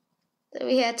 So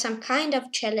we had some kind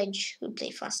of challenge. Who'll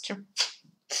play faster?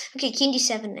 Okay, King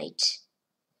D7, 8.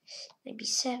 Maybe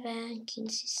 7, King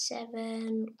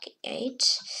C7, okay,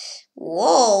 8.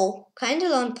 Whoa, kind of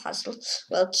long puzzle.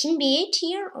 Well, King B8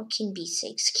 here or King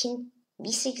B6? King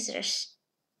B6,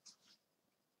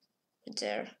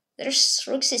 there's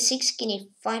Rook C6, King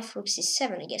E5, Rook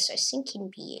C7, I guess. I think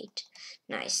King B8.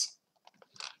 Nice.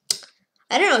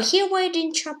 I don't know, here why I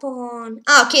didn't chop on...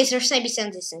 Ah, okay, so there's maybe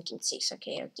 7, this and King 6,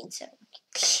 okay, or King 7.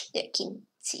 Yeah, King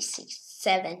C6,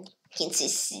 7. King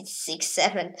C6,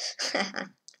 7.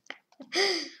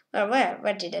 Well,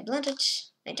 where did I blunt it?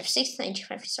 Knight of 6,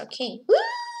 95 is okay. Woo!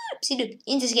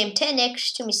 In this game,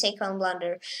 10x to mistake on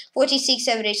blunder, 46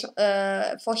 average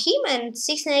for him, and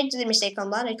 6 the mistake on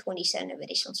blunder, 27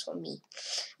 variations for me.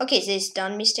 Okay, this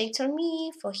done mistakes on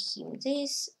me, for him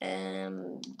this,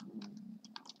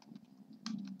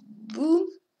 boom,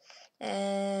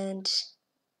 and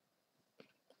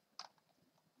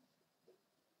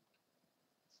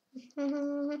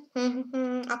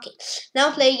okay,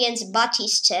 now play against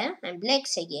Baatyste and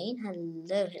Blacks again.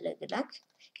 Hello, good luck.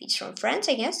 He's from France,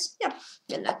 I guess. Yeah,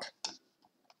 good luck.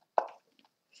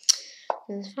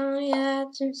 Fire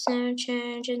to search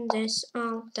in this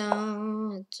all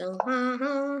down. So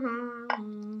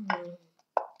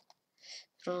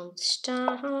from the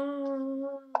stars.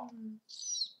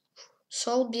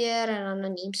 Solbyer and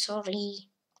Anonym, sorry.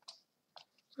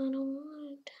 I don't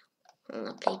want. I'm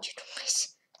not played you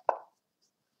twice.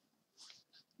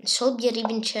 Solbyer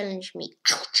even challenged me.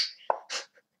 Ouch!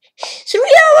 3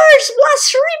 hours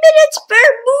plus 3 minutes per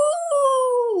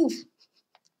move!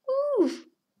 Ooh.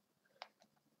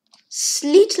 It's a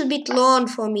little bit long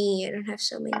for me. I don't have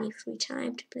so many free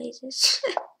time to play this.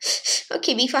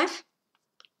 Okay, b5.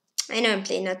 I know I'm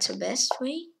playing not the best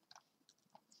way.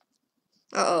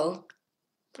 Uh-oh.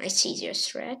 I see your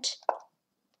threat.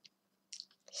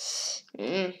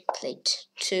 Played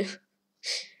 2.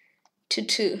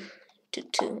 2-2.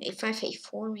 2-2. a5,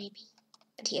 a4 maybe.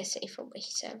 But he has a4 by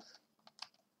himself.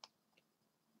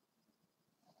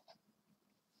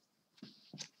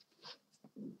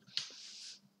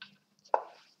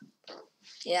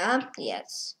 Yeah,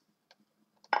 yes.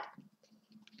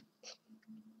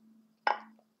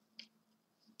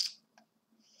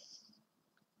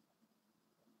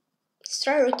 Let's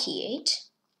try rook e8.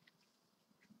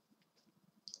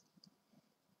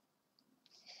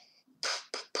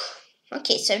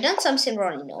 Okay, so I've done something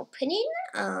wrong in opening.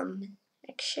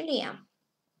 Actually, yeah.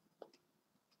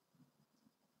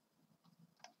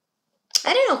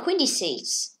 I don't know, Queen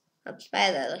d6. Not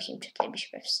bad, I like him to play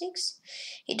bishop f6.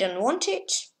 He don't want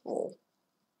it. Oh,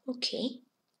 okay.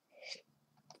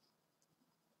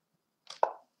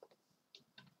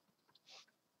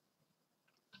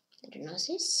 I don't know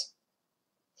this.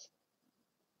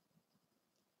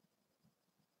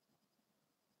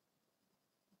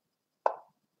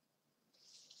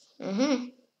 Mm-hmm.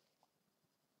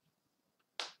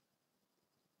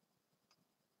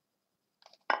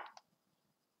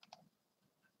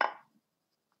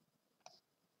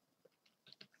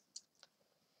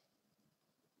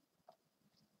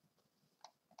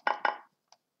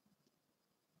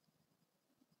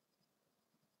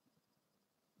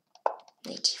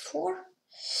 Knight e4.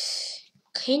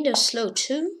 Kind of slow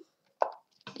too.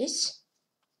 This.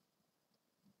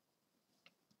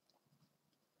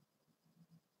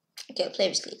 Okay, I'll play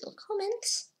with little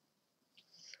comments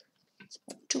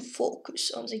to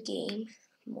focus on the game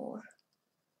more.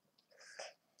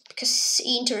 Because it's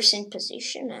interesting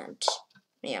position and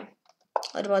yeah.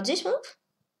 What about this move?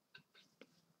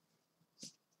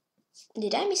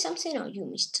 Did I miss something or you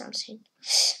missed something?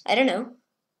 I don't know.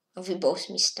 Or we both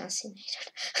missed something.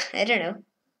 I don't know.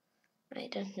 I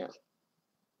don't know.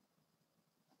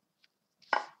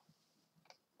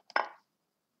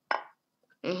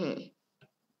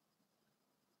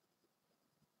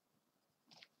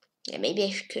 maybe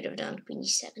I could have done queen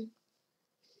e7.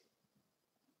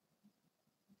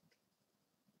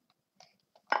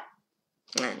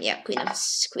 Yeah, queen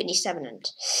e7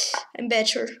 and I'm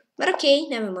better. But okay,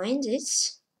 never mind.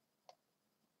 It's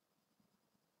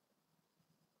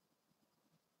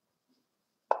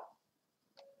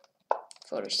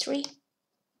 4-3.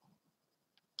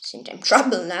 Seems I'm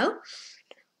trouble now.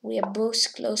 We are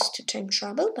both close to time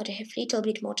trouble, but I have a little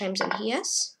bit more time than he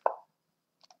has.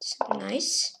 It's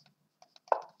nice.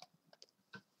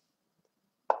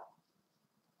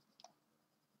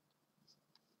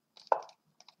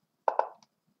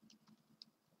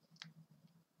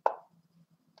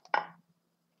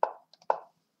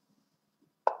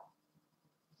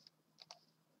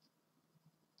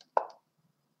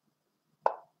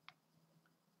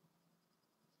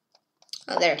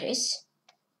 Oh, there it is.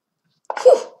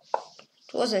 Whew.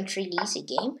 It wasn't really easy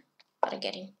game, but I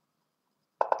get him.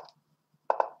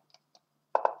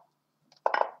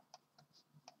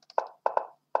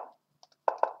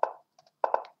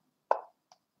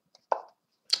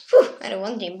 Whew. I don't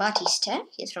want him, Baatyste.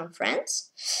 He's from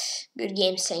France. Good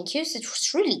game, thank you. It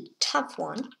was really tough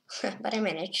one, but I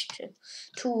managed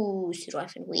to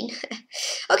survive and win.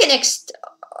 Okay, next.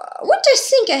 What do I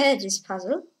think I had this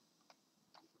puzzle?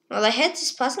 Well, I had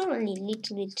this puzzle only a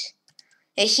little bit.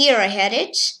 Here I had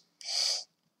it.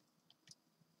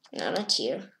 No, not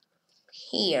here.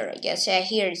 Here, I guess. Yeah,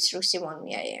 here it's rook c1.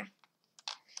 Yeah.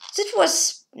 That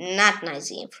was not nice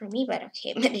game for me, but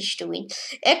okay, I managed to win.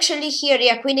 Actually, here,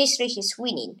 yeah, queen a3, he's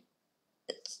winning.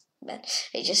 But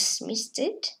I just missed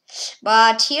it.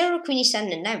 But here, queen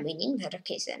e7 and I'm winning. But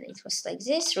okay, then it was like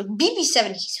this. Rook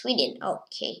bb7, he's winning.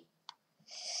 Okay.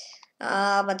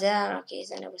 But then, okay,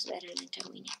 then I was better and I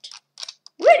win it.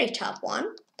 Very tough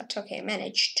one, but okay, I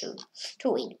managed to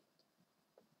win.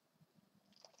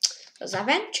 Because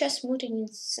adventure smoothing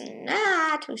is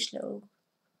not too slow.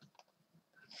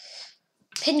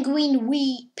 Penguin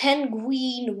win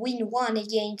 1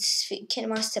 against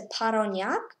Grandmaster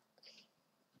PATRON.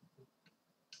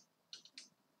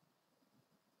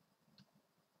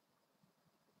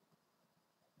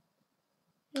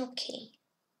 Okay.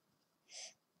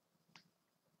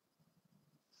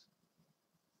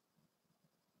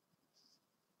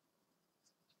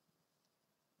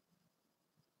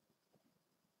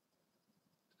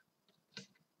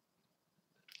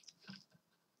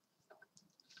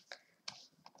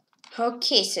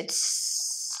 Okay, so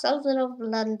it's solving of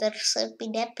blunders up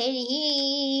in that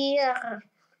here.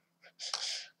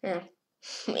 Yeah,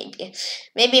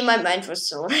 maybe my mind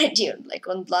was already like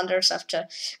on blunders after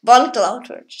Bon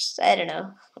Cloud, or just I don't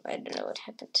know what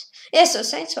happened. Yeah, so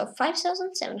thanks for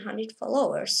 5,700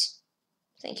 followers.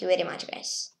 Thank you very much,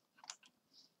 guys.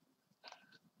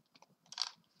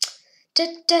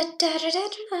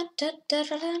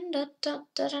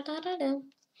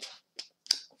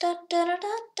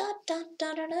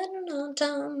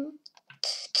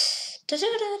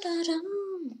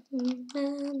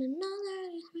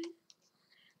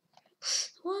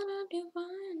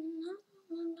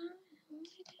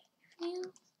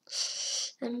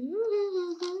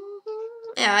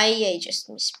 Yeah, I just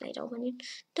misplayed all when it.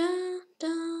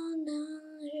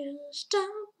 Stop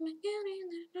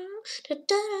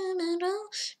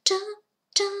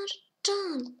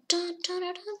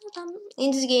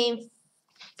in this game,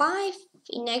 5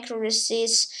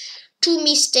 inaccuracies, 2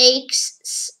 mistakes,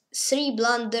 3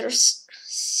 blunders,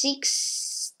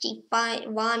 65,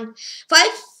 5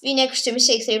 inaccuracies, 2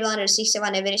 mistakes, 3 blunders,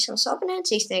 61 evidence opponent,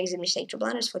 6 negative mistake, 2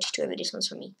 blunders, 42 evidence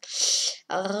for me.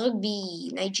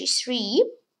 Rugby, knight g3,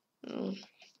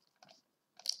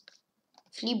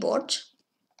 Fleeboard.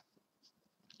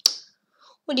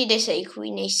 What did I say?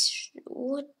 Queen ace.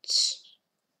 What?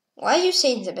 Why are you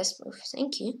saying the best move?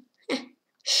 Thank you.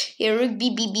 Here, rook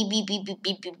b7.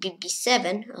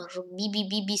 Rook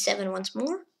b7 once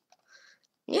more.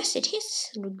 Yes, it is.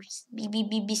 Rook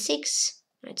b6.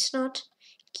 It's not.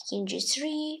 King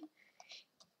g3.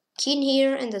 King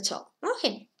here, and that's all.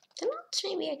 Okay. The notes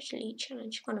maybe actually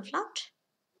challenge kind of flat.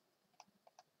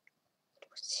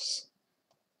 What's this?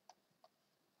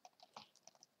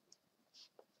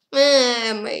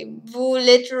 My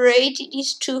bullet rating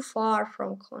is too far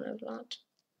from corner blood.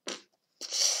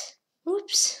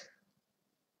 Oops.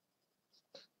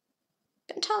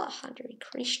 Pentala Hadri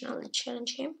Krishna will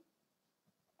challenge him.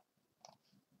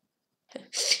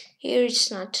 Here it's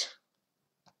not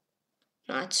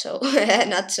so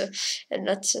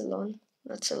not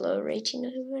so low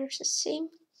rating versus sim.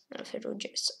 If it will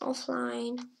just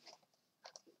offline.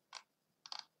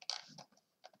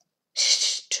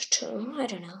 I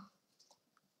don't know.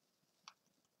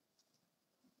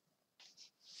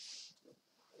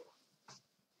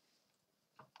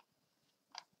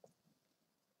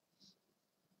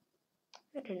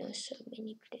 don't know, so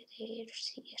many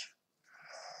players here.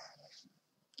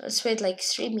 Let's wait like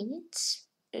 3 minutes.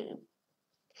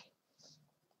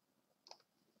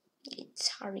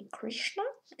 It's Hare Krishna.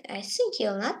 I think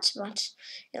he'll not, but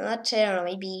he'll not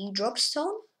maybe drop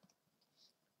stone.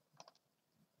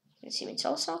 Let's see if it's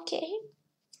also okay.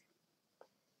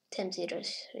 10-0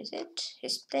 is it?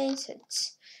 He's playing, so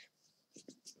it's...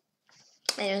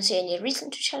 I don't see any reason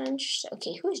to challenge.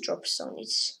 Okay, who is drop stone?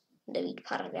 It's David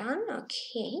Paravan.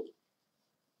 Okay.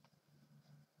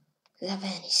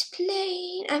 Lavan is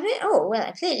playing. I mean, oh, well,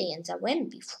 I played against Lavan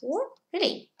before.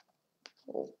 Really?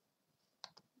 Oh.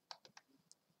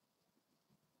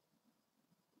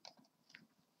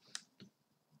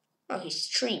 Oh, he's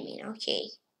streaming. Okay.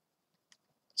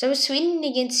 So I was winning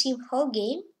against him whole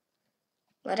game,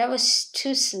 but I was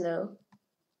too slow.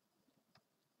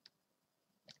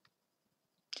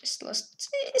 Just lost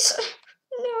this.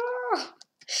 No.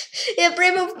 Yeah,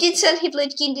 Plirbo did he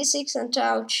played king d6 and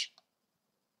ouch.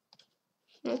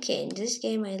 Okay, in this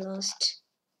game I lost.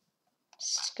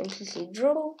 It's completely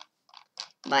draw.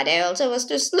 But I also was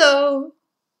too slow.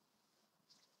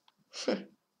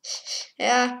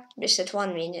 Yeah, just at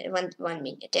 1 minute. One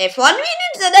minute. If 1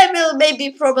 minute, then I will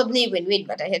maybe probably win,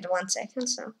 but I had 1 second,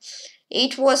 so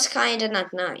it was kinda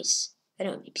not nice. I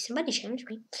don't know, maybe somebody challenged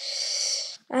me.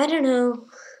 I don't know.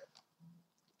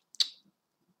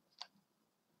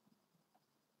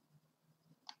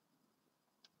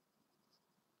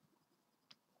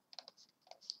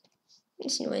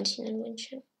 It's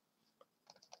invention.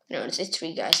 No, it's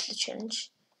 3 guys to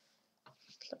challenge.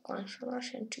 Like 1 from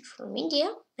Russia and 2 from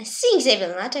India. I think they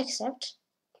will not accept.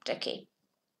 But okay.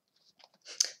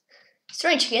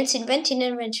 Strange against invention.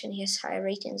 He has higher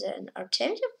ratings than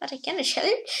Artemiev, but I cannot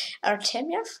challenge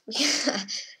Artemiev.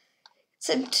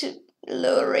 Send to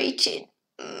low rating.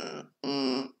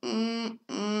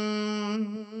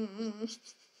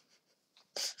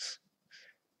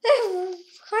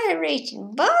 Higher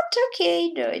rating, but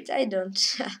okay, no, I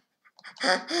don't.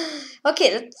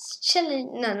 Okay, let's challenge.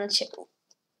 No, not challenge.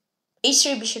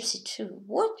 A3 bishop c2.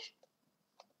 What?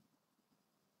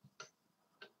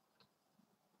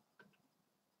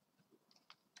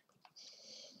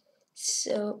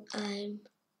 So I'm.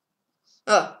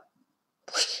 Oh.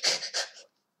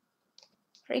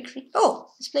 Hare Krishna. Oh,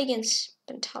 let's play against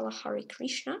Pantala Hare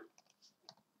Krishna.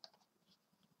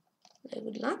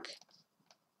 Good luck.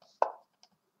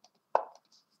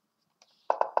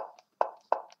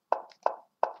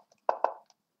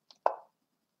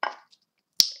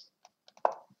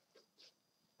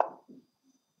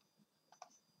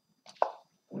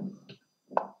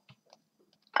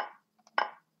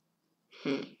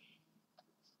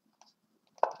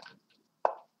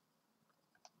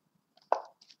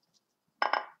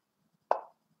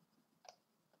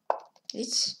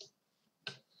 It's.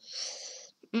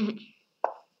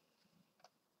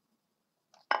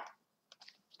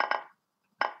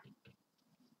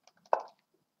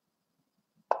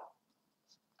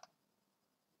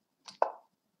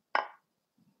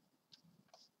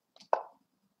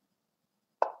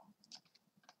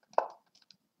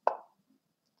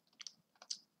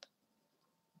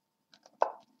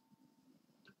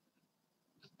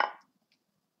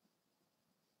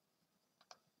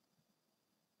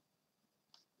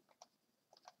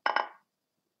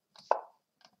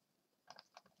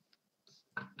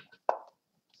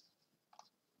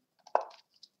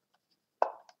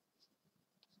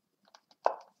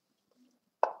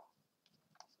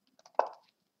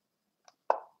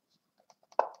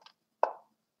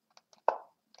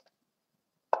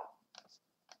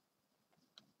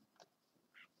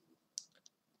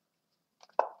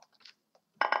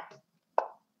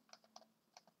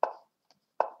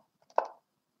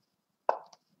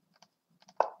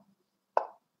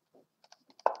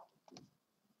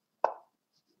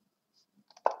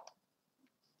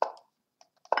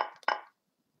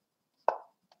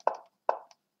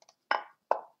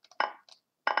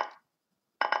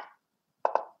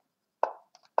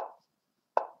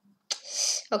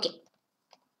 Okay.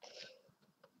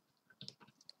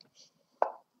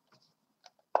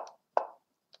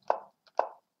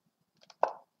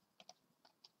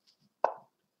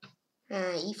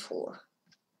 E4.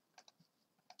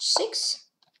 6.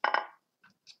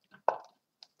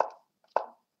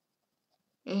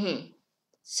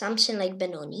 Something like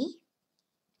Benoni.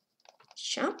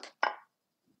 Jump.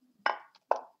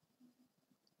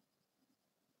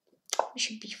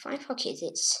 Bishop b5. Okay,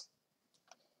 this.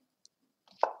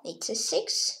 It's a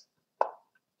 6.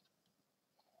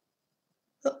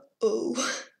 Uh-oh.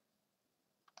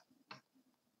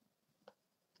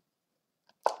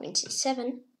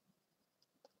 27.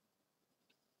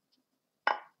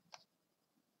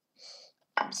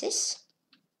 pieces.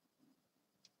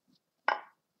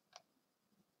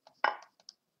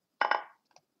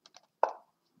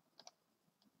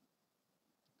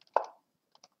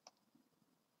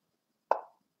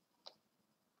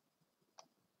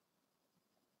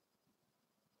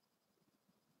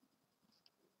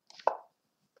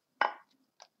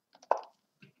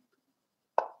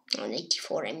 On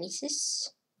 84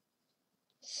 emisses.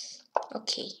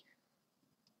 Okay.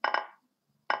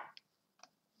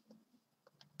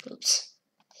 Oops.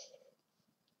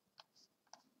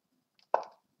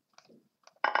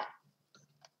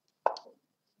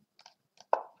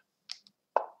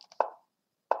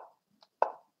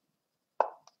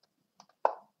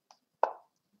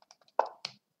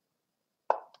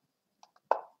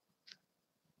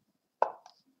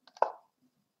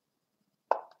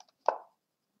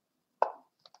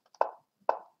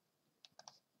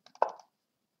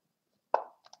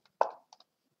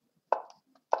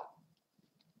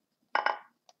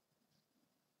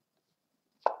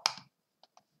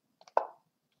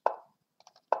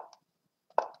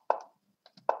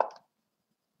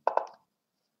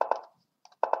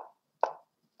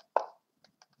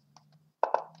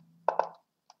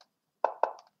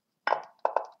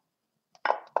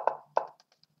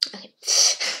 Okay.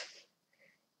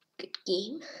 Good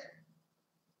game.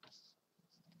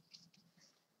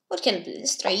 What can I do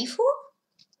this? 3-4?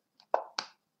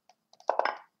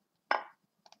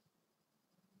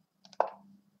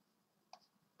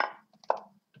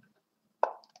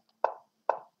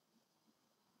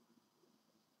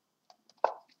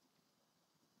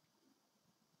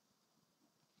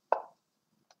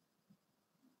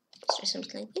 Let's try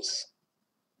something like this.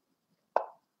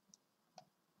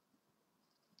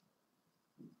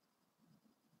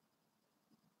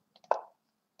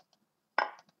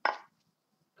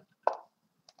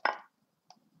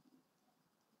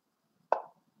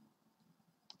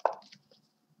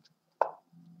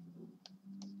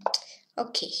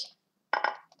 Okay.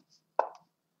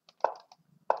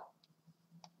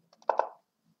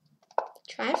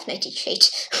 Triumph, knight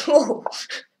h8. Whoa.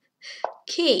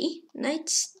 Okay,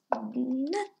 knight's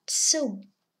not so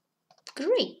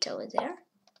great over there.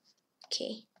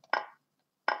 Okay.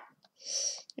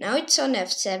 Now it's on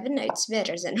f7. Now it's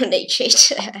better than on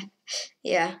h8.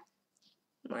 Yeah,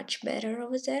 much better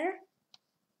over there.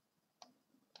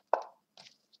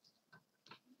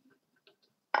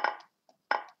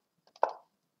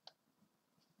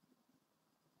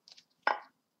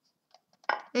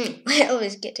 I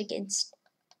always get against.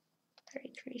 Hare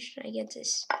Krishna, I get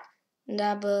this.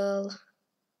 Double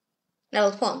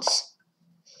pawns.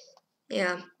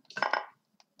 Yeah.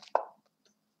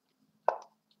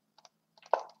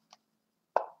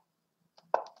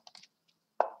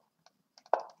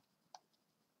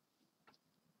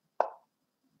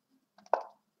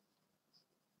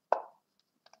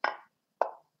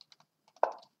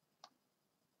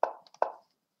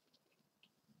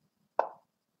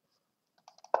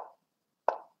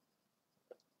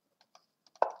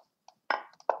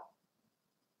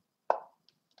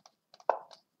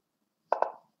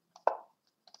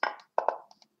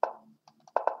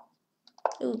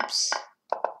 Oops.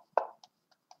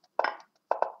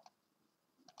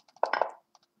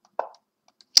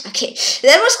 Okay,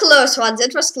 that was close one.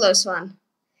 That was close one.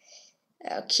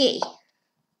 Okay.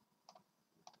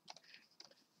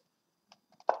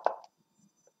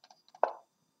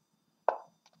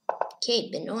 Okay,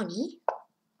 Benoni.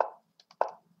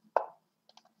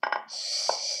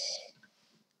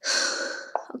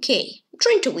 Okay, I'm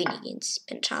trying to win against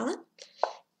Pentala.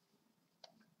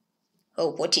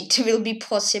 Hope what it will be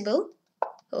possible.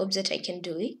 Hope that I can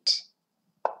do it.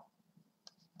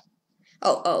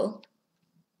 Oh.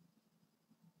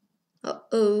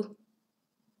 Uh-oh.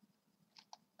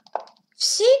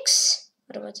 6?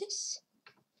 What about this?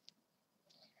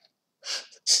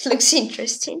 This looks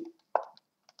interesting.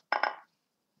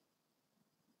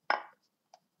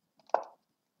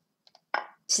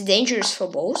 It's dangerous for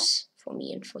both, for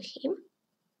me and for him.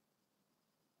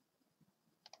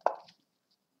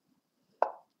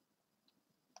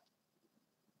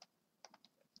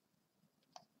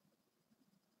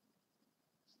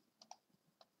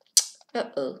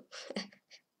 Uh-oh.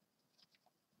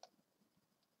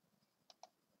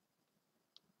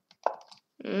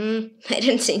 I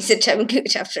don't think that I'm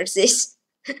good after this.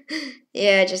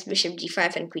 Yeah, just bishop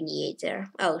d5 and queen e8 there.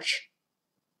 Ouch.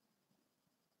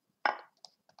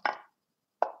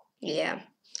 Yeah.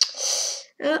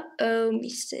 Uh-oh,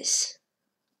 missed this.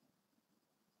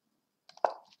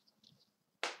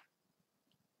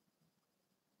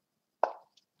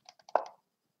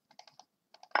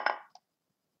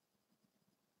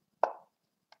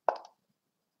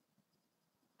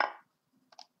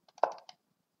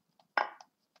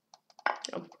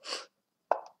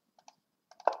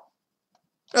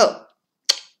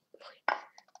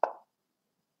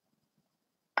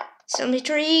 Stalemate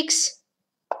tricks.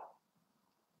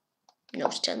 No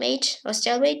stalemate. Or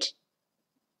stalemate.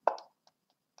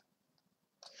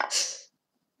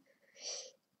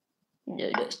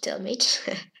 No stalemate.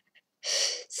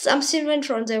 Something went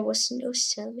wrong. There was no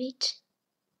stalemate.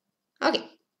 Okay.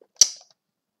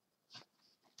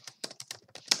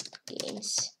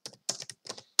 Games.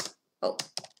 Oh.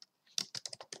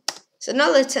 So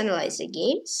now let's analyze the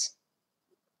games.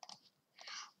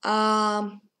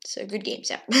 So good games,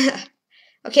 yeah.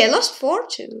 Okay, I lost 4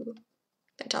 to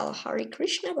Pentala Hari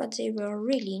Krishna, but they were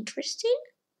really interesting.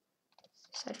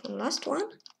 Aside from the last one.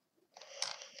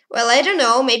 Well, I don't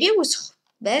know, maybe it was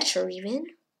better even.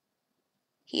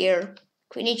 Here,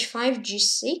 Queen H5,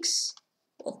 G6.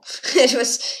 Oh, it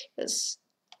was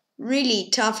really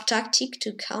tough tactic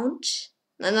to count.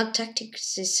 No, not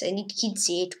tactics, I need King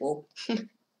C8, whoa.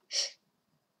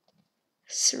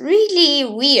 It's really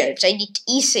weird. I need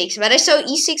E6, but I saw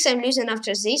E6 I'm losing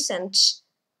after this, and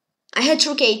I had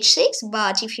Rook H6,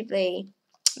 but if you play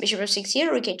Bishop F6 here,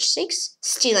 Rook H6,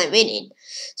 still I'm winning.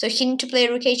 So he need to play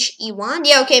Rook H E1.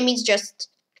 Yeah, okay, means I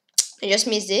just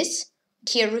missed this.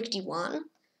 Here Rook D1.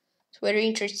 It's very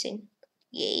interesting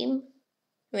game.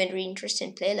 Very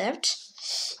interesting play left.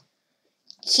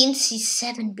 King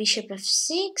C7, Bishop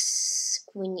F6,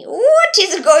 Queen E. What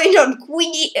is going on?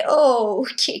 Queen E. Oh,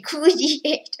 okay, Queen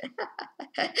E8.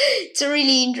 It's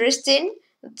really interesting.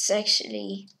 It's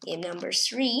actually game number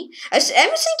 3. I was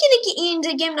thinking in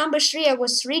the game number 3 I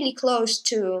was really close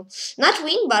to not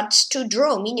win but to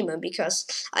draw minimum, because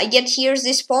I get here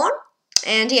this pawn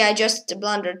and yeah, I just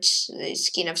blundered this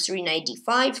king of 3 knight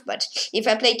d5, but if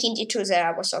I play king d2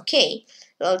 there I was okay.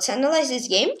 Let's analyze this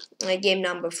game. Game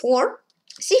number 4.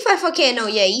 C5, okay, no,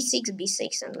 yeah, E6,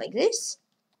 B6 and like this.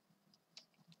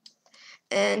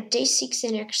 And D6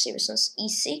 in actually versus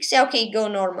E6. Yeah, okay, go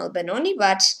normal Benoni,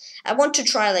 but I want to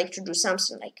try like to do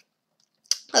something like,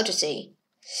 how to say,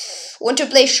 want to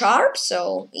play sharp,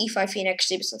 so E5 in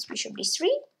actually versus Bishop D3.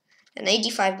 And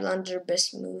A5 blunder,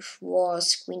 best move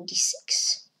was Queen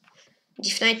D6.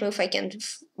 If knight move I can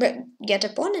get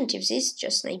opponent, if this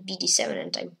just knight BD7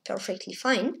 and I'm perfectly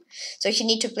fine. So you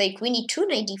need to play Queen E2,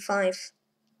 knight D5,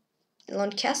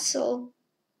 Lone Castle,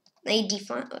 knight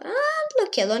D5,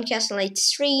 okay, Lone Castle, knight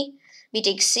 3, B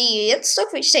takes C. It's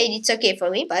Stockfish said it's okay for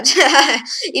me, but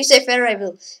if say fair, I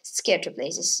will scared to play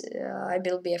this. I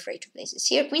will be afraid to play this.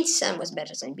 Here, Queen C7 was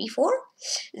better than B4.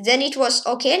 Then it was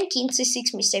okay, and King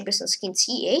C6 mistake versus King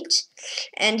C8.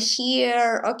 And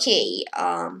here, okay,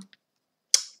 I'm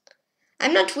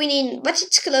not winning, but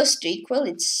it's close to equal.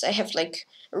 I have like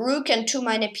rook and 2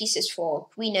 minor pieces for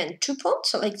queen and 2 pawns,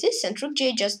 so like this, and rook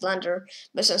J just blunder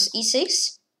versus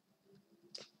E6.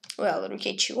 Well, rook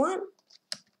H1.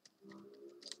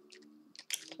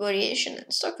 Variation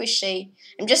and Stockfish say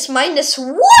I'm just minus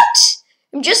what?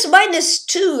 I'm just minus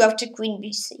 2 after Queen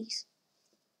B6.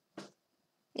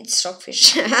 It's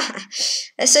Stockfish.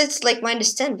 I said it's like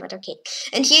minus 10, but okay.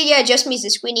 And here, yeah, I just missed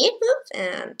this Queen E8 move,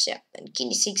 and yeah, and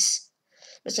King D6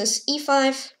 versus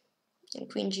E5, and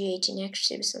Queen G8 in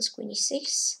actually versus Queen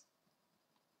E6.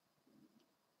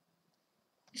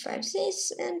 E5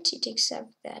 this, and he takes up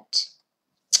that.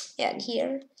 Yeah, and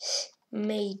here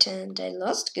mate and I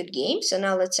lost. Good game. So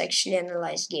now let's actually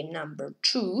analyze game number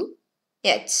 2.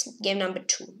 Yeah, it's game number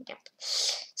 2. Yep.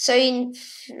 So in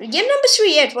game number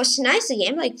 3, yeah, it was a nice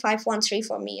game, like 5-1-3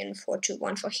 for me and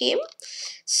 4-2-1 for him.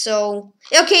 So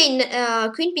okay,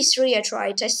 in Queen B3 I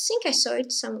tried. I think I saw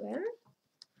it somewhere.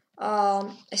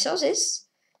 I saw this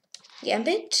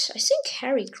gambit. I think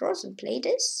Harry Crossan played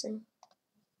this.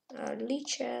 Early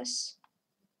chess.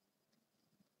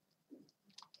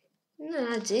 No,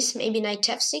 not this. Maybe knight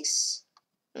f6.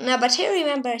 No, but I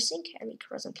remember, I think Harry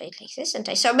Crossan played like this, and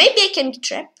I saw maybe I can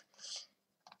trap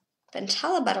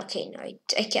Pentala, but okay, no,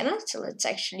 I cannot. So let's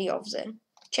actually off the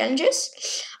challenges.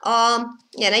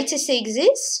 Yeah, knight c6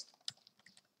 this,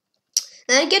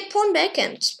 and I get pawn back,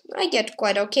 and I get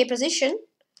quite okay position.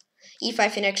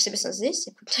 E5 in actually versus this.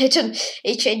 I put on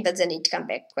H8, but then it come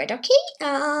back quite okay.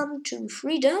 2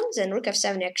 freedoms, and rook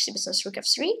f7 actually versus rook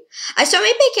f3. I saw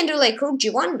maybe I can do like rook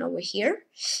g1 over here,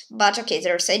 but okay,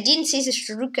 I didn't see this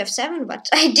rook f7, but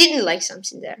I didn't like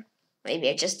something there. Maybe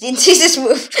I just didn't see this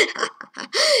move.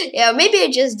 Yeah, maybe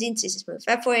I just didn't see this move.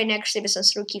 f4 in actually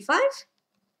versus rook e5,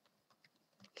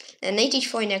 and knight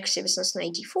h4 in actually versus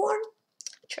knight e4.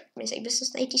 Try mistake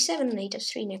versus knight e7, knight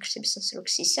f3 in actually versus rook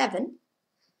c7.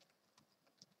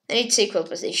 And it's equal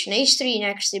position. H3 in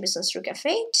actually versus rook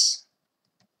f8.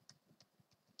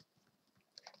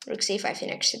 Rook c5 in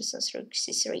actually versus rook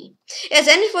c3. Yeah,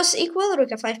 then it was equal. Rook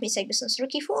f5 mistake versus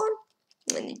rook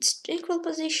e4. And it's equal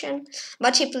position.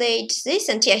 But he played this,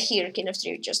 and yeah, here king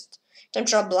f3 just don't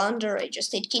draw blunder. I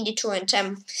just need king d2 and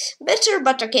I'm better,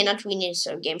 but okay, not winning,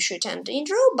 so game should end in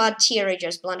draw. But here I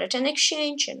just blundered an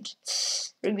exchange and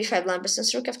rook b5 blind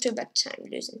since rook f2, but I'm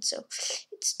losing, so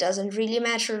it doesn't really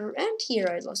matter. And here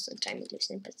I lost some time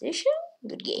losing position.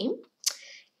 Good game.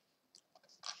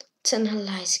 Let's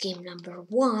analyze game number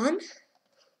 1.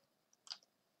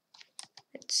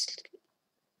 Let's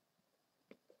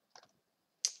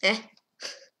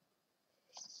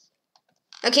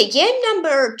Okay, game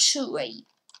number 2. I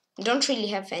don't really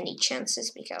have any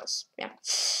chances because it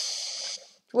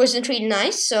wasn't really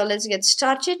nice. So let's get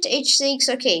started. h6.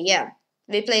 Okay, yeah,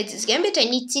 we played this game, but I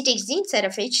need c takes d instead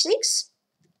of h6.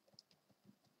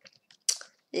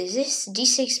 This is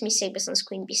d6 mistake versus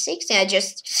queen b6. Yeah,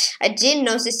 I didn't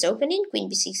know this opening. Queen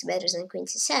b6 better than queen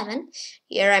c7.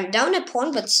 Here I'm down a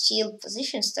pawn, but still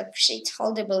position stuff. It's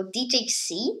holdable. D takes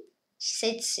c. She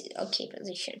said c. Okay,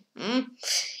 position.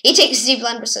 He takes c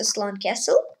blind versus long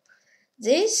castle.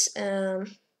 This like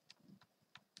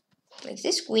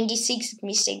this. Queen d6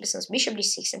 mistake versus bishop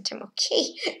d6, and I'm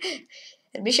okay.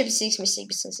 And bishop e6 mistake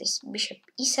versus this bishop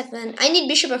e7. I need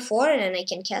bishop f4 and then I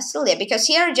can castle. Yeah, because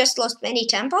here I just lost many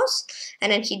tempos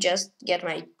and then he just get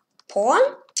my pawn.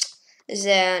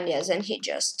 Then then he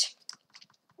just,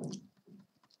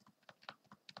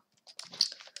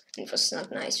 it was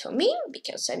not nice for me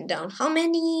because I'm down how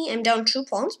many? I'm down 2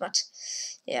 pawns, but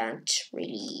yeah, it's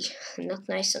really not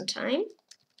nice on time.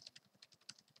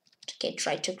 Okay,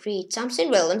 try to create something.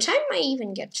 Well, on time I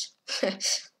even get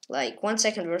like 1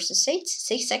 second versus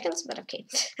 6 seconds, but okay.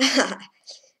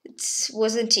 It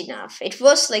wasn't enough. It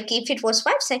was like if it was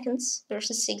 5 seconds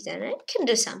versus 6, then I can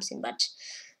do something, but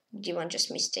d1 just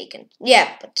mistaken.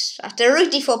 Yeah, but after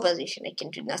rook d4 position, I can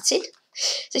do nothing.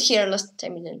 So here I lost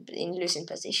time in losing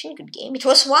position. Good game. It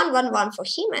was 1-1-1 for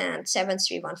him and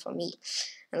 7-3-1 for me.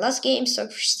 And last game, so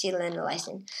still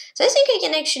analyzing. So I think I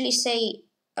can actually say.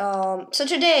 So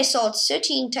today I solved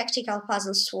 13 tactical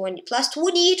puzzles plus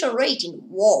 28 rating.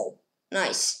 Whoa,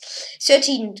 nice.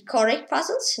 13 correct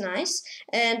puzzles, nice.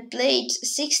 And played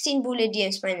 16 bullet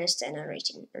games minus 10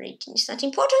 rating. Rating is not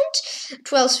important.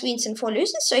 12 wins and 4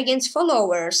 losses. So against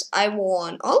followers, I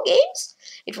won all games.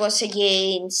 It was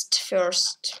against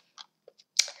first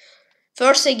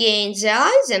against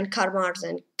theice, and Karrmarr,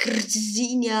 then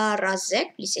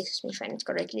KrzyniaRaczek. Please excuse me if I not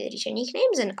correctly read your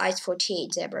nicknames. And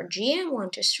theice48, Zebra GM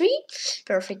 123,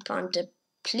 PurrfectPanda,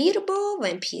 Plirbo,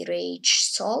 vampirerage,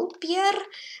 solbyer,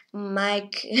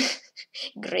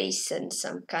 MACgrayson,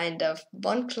 some kind of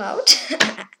bone cloud.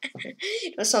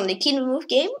 It was only king move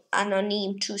game.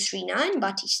 Anonym 239,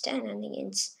 Baatyste,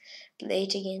 and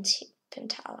played against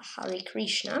Pentala Hare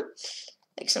Krishna.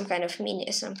 Like some kind of mini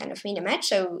match.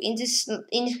 So in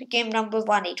game number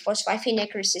 1, it was 5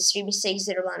 inaccuracies, 3 mistakes,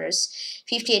 0 blunders,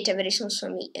 58 aberrations for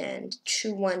me, and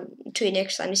 2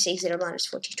 inaccuracies, 1 mistake, 0 blunders,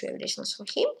 42 aberrations for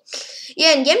him.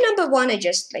 Yeah, in game number 1, I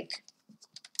just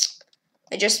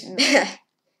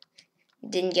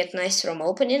didn't get nice from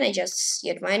opening. I just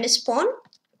get minus pawn.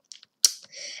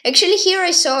 Actually, here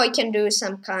I saw I can do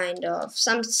some kind of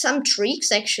some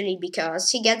tricks actually,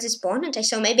 because he gets this pawn and I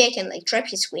saw maybe I can like trap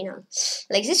his queen on.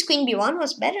 Like this queen b1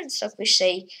 was better, so we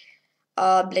say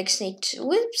blacks need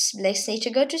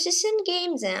to go to this end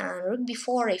game, then rook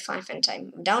b4, a5, and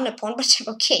I'm down a pawn, but I'm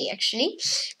okay actually.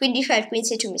 Queen d5, queen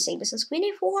c2, mistake versus queen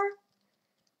a4.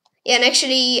 Yeah, and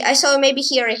actually I saw maybe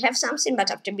here I have something, but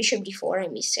after bishop d4 I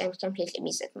completely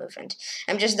missed that movement.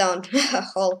 I'm just down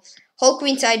whole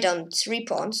queen side down 3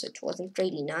 pawns, so it wasn't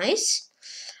really nice.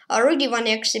 Rook d1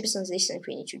 actually since this and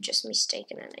queen e2 just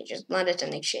mistaken, and I just blundered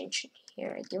an exchange.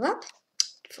 Here I give up.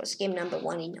 It was game number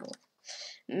 1 in our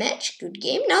match. Good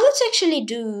game. Now let's actually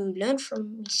learn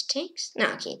from mistakes.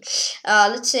 No, okay.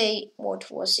 Let's say what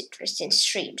was interesting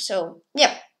stream. So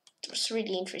yeah, it was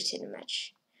really interesting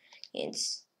match.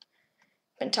 It's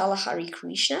Pentala Hare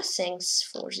Krishna. Thanks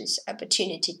for this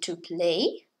opportunity to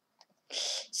play.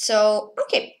 So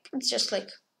okay, it's just like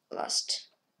last.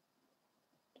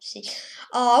 Let's see.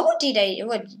 What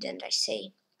didn't I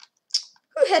say?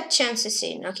 Who had chances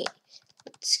in? Okay,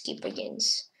 let's skip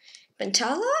against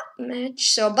Pentala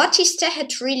match. So Baatyste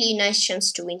had really nice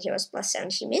chance to win. He was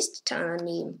 +7. He missed.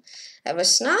 That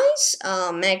was nice.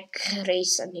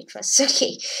 MACgrayson. It was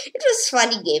okay. It was a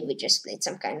funny game. We just played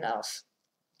some kind of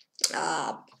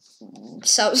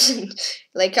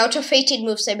like out of 18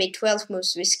 moves I made 12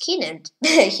 moves with king, and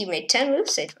he made 10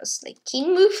 moves, so it was like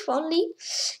king move only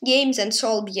games. And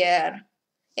solbyer,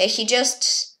 he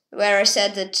just, where I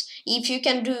said that if you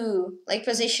can do like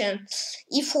position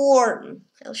e4,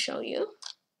 I'll show you,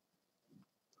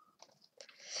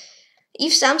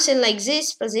 if something like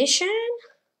this position,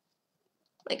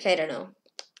 like I don't know,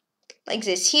 like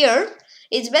this here,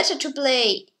 it's better to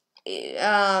play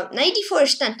 94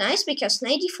 is not nice because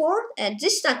 94 and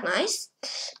this is not nice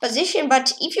position.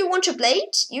 But if you want to play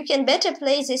it, you can better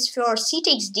play this for c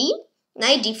takes d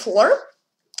 94.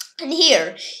 And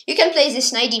here, you can play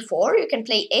this 94, you can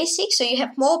play a6, so you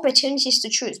have more opportunities to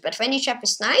choose. But when you chop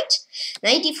with knight,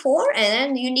 94, and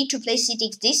then you need to play c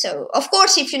takes d. So, of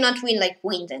course, if you not win, like,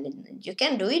 win, then you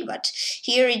can do it. But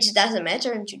here, it doesn't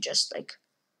matter, and you just, like,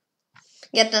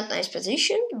 get that nice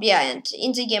position. Yeah, and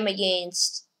in the game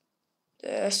against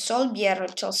solbyer,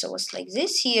 it also was like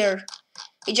this. Here,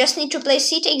 you just need to play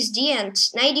c takes d, and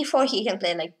 94 he can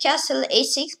play like castle,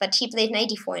 a6, but he played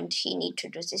 94 and he need to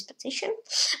do this position.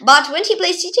 But when he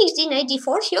plays c takes d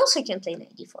 94, he also can play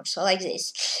 94, so like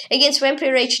this. Against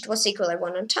vampirerage it was equal, I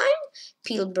won on time.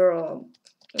 Plirbo,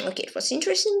 okay, it was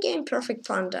interesting game.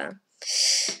 PurrfectPanda,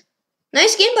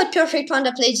 nice game, but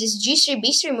PurrfectPanda played this g3,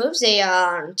 b3 moves. They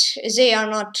are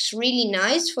not really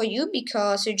nice for you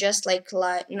because you just like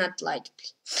not light.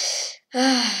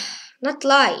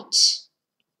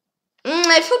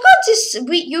 I forgot this.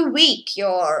 You weak,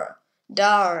 your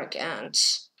dark and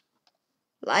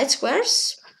light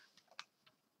squares.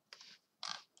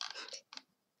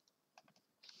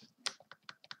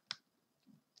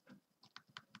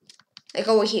 Like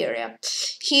over here, yeah.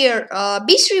 Here,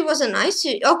 b3 was a nice.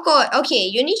 Okay,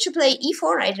 you need to play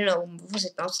e4. I don't know, was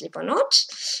it not sleep or not?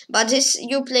 But this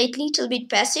you played little bit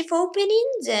passive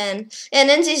opening, and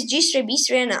then this g3,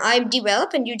 b3, and I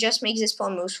develop, and you just make this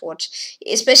pawn move forward.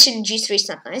 Especially g3 is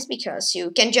not nice because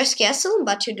you can just castle,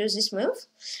 but you do this move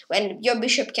when your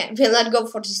bishop will not go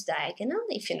for this diagonal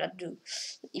if you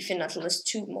not lose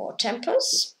 2 more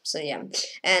temples. So yeah,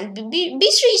 and b3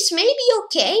 is maybe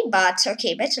okay, but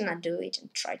okay, better not do it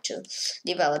and try to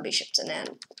develop bishops. And then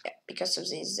yeah, because of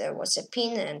this there was a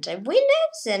pin and I win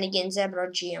it. Then again zebra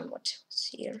gm, what was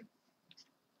here?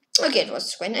 Okay, it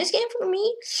was quite a nice game for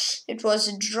me. It was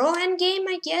a draw end game,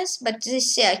 I guess, but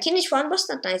this king h1 was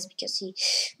not nice because he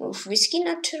moved with king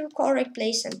not to the correct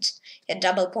place and had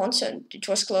double pawn, so it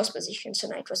was close position, so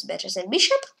knight was better than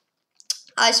bishop.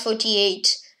 Ice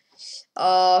 48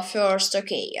 first.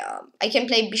 Okay, I can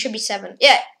play bishop b7.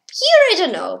 Yeah, here I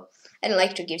don't know. I don't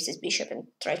like to give this bishop and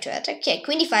try to attack. Okay,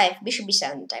 queen e5, bishop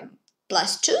b7 time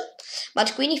 +2,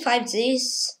 but queen e5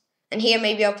 this. And here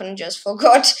maybe opponent just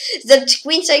forgot that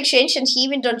queens are exchanged and he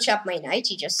even don't chop my knight.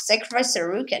 He just sacrificed the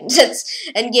rook and that's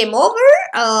and game over.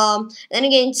 Then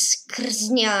against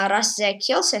KrzyniaRaczek,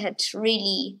 he also had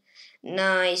really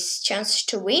nice chance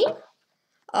to win.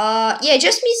 Yeah,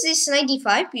 just missed this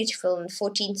 95, beautiful, and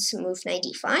 14th move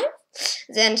 95.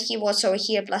 Then he was over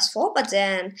here +4, but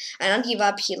then I don't give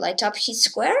up, he light up his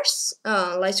squares,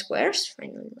 light squares,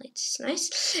 finally light is nice.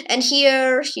 And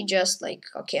here he just like,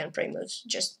 okay, on prime moves,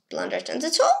 just blundered, and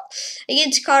that's all.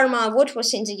 Against Karrmarr, what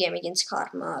was in the game against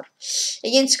Karrmarr?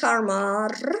 Against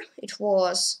Karrmarr, it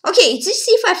was, okay, it's this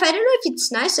c5, I don't know if it's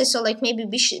nice, I saw like maybe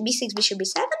bishop, b6, bishop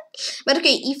b7, but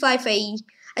okay, e5,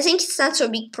 I think it's not so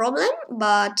big problem,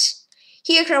 but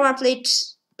here Karrmarr played,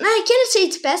 I cannot say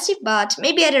it's passive, but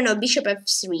maybe, I don't know, bishop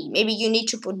f3. Maybe you need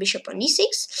to put bishop on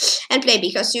e6 and play,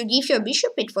 because you give your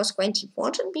bishop, it was quite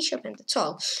important bishop, and that's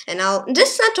all. And now,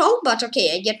 that's not all, but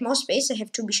okay, I get more space, I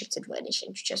have 2 bishops advantage,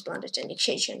 and just blundered an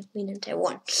exchange and win, and I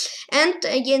won. And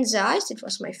against theice, it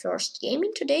was my first game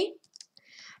in today.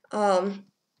 Yeah,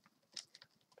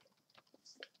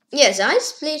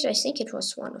 theice played, I think it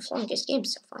was one of the longest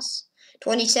games of us.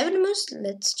 27 most,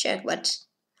 let's check, but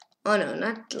oh no,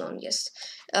 not longest.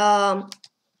 19,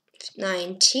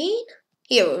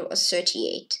 here it was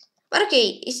 38. But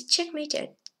okay, it's checkmate,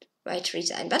 right,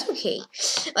 resign, but okay.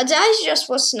 But the ice just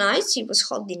was nice, it was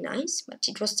holding nice, but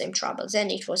it was same trouble. Then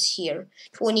it was here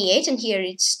 28, and here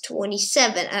it's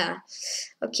 27.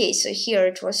 Okay, so here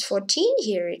it was 14,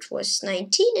 here it was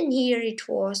 19, and here it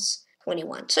was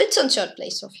 21. So it's on third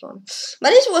place of long.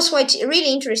 But it was quite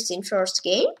really interesting first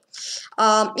game.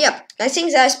 Yeah, I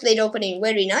think theice played opening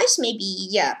very nice. Maybe,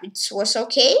 yeah, it was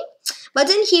okay. But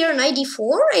then here,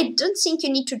 94, I don't think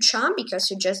you need to charm because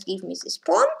you just give me this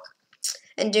pawn.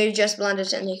 And they just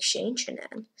blundered an exchange, and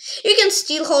then you can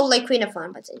still hold like queen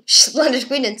f1, but then just blundered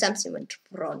queen and something went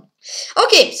wrong.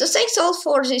 Okay, so thanks all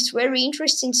for this very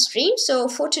interesting stream. So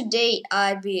for today,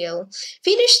 I will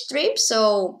finish stream.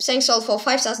 So thanks all for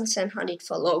 5,700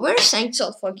 followers. Thanks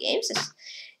all for games.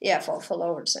 yeah, for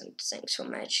followers, and thanks so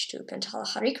much to Pentala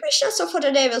Hare Krishna. So for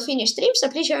today we'll finish stream. So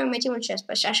please join my team on chess,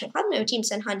 PeshkaCh and my team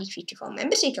 154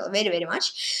 members. Thank you all very, very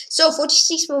much. So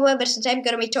 46 more members, and I'm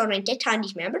gonna make tournament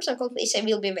 800 members. So please, I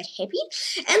will be very happy.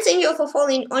 And thank you all for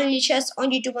following only chess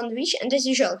on YouTube on Twitch. And as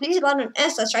usual, please button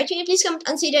and subscribe to me. Please comment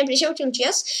and see them. Please show to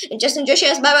chess and just enjoy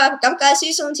chess. Bye bye. Come guys, see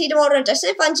you soon. See you tomorrow. Just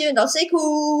have fun. And I'll say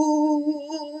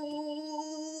cool.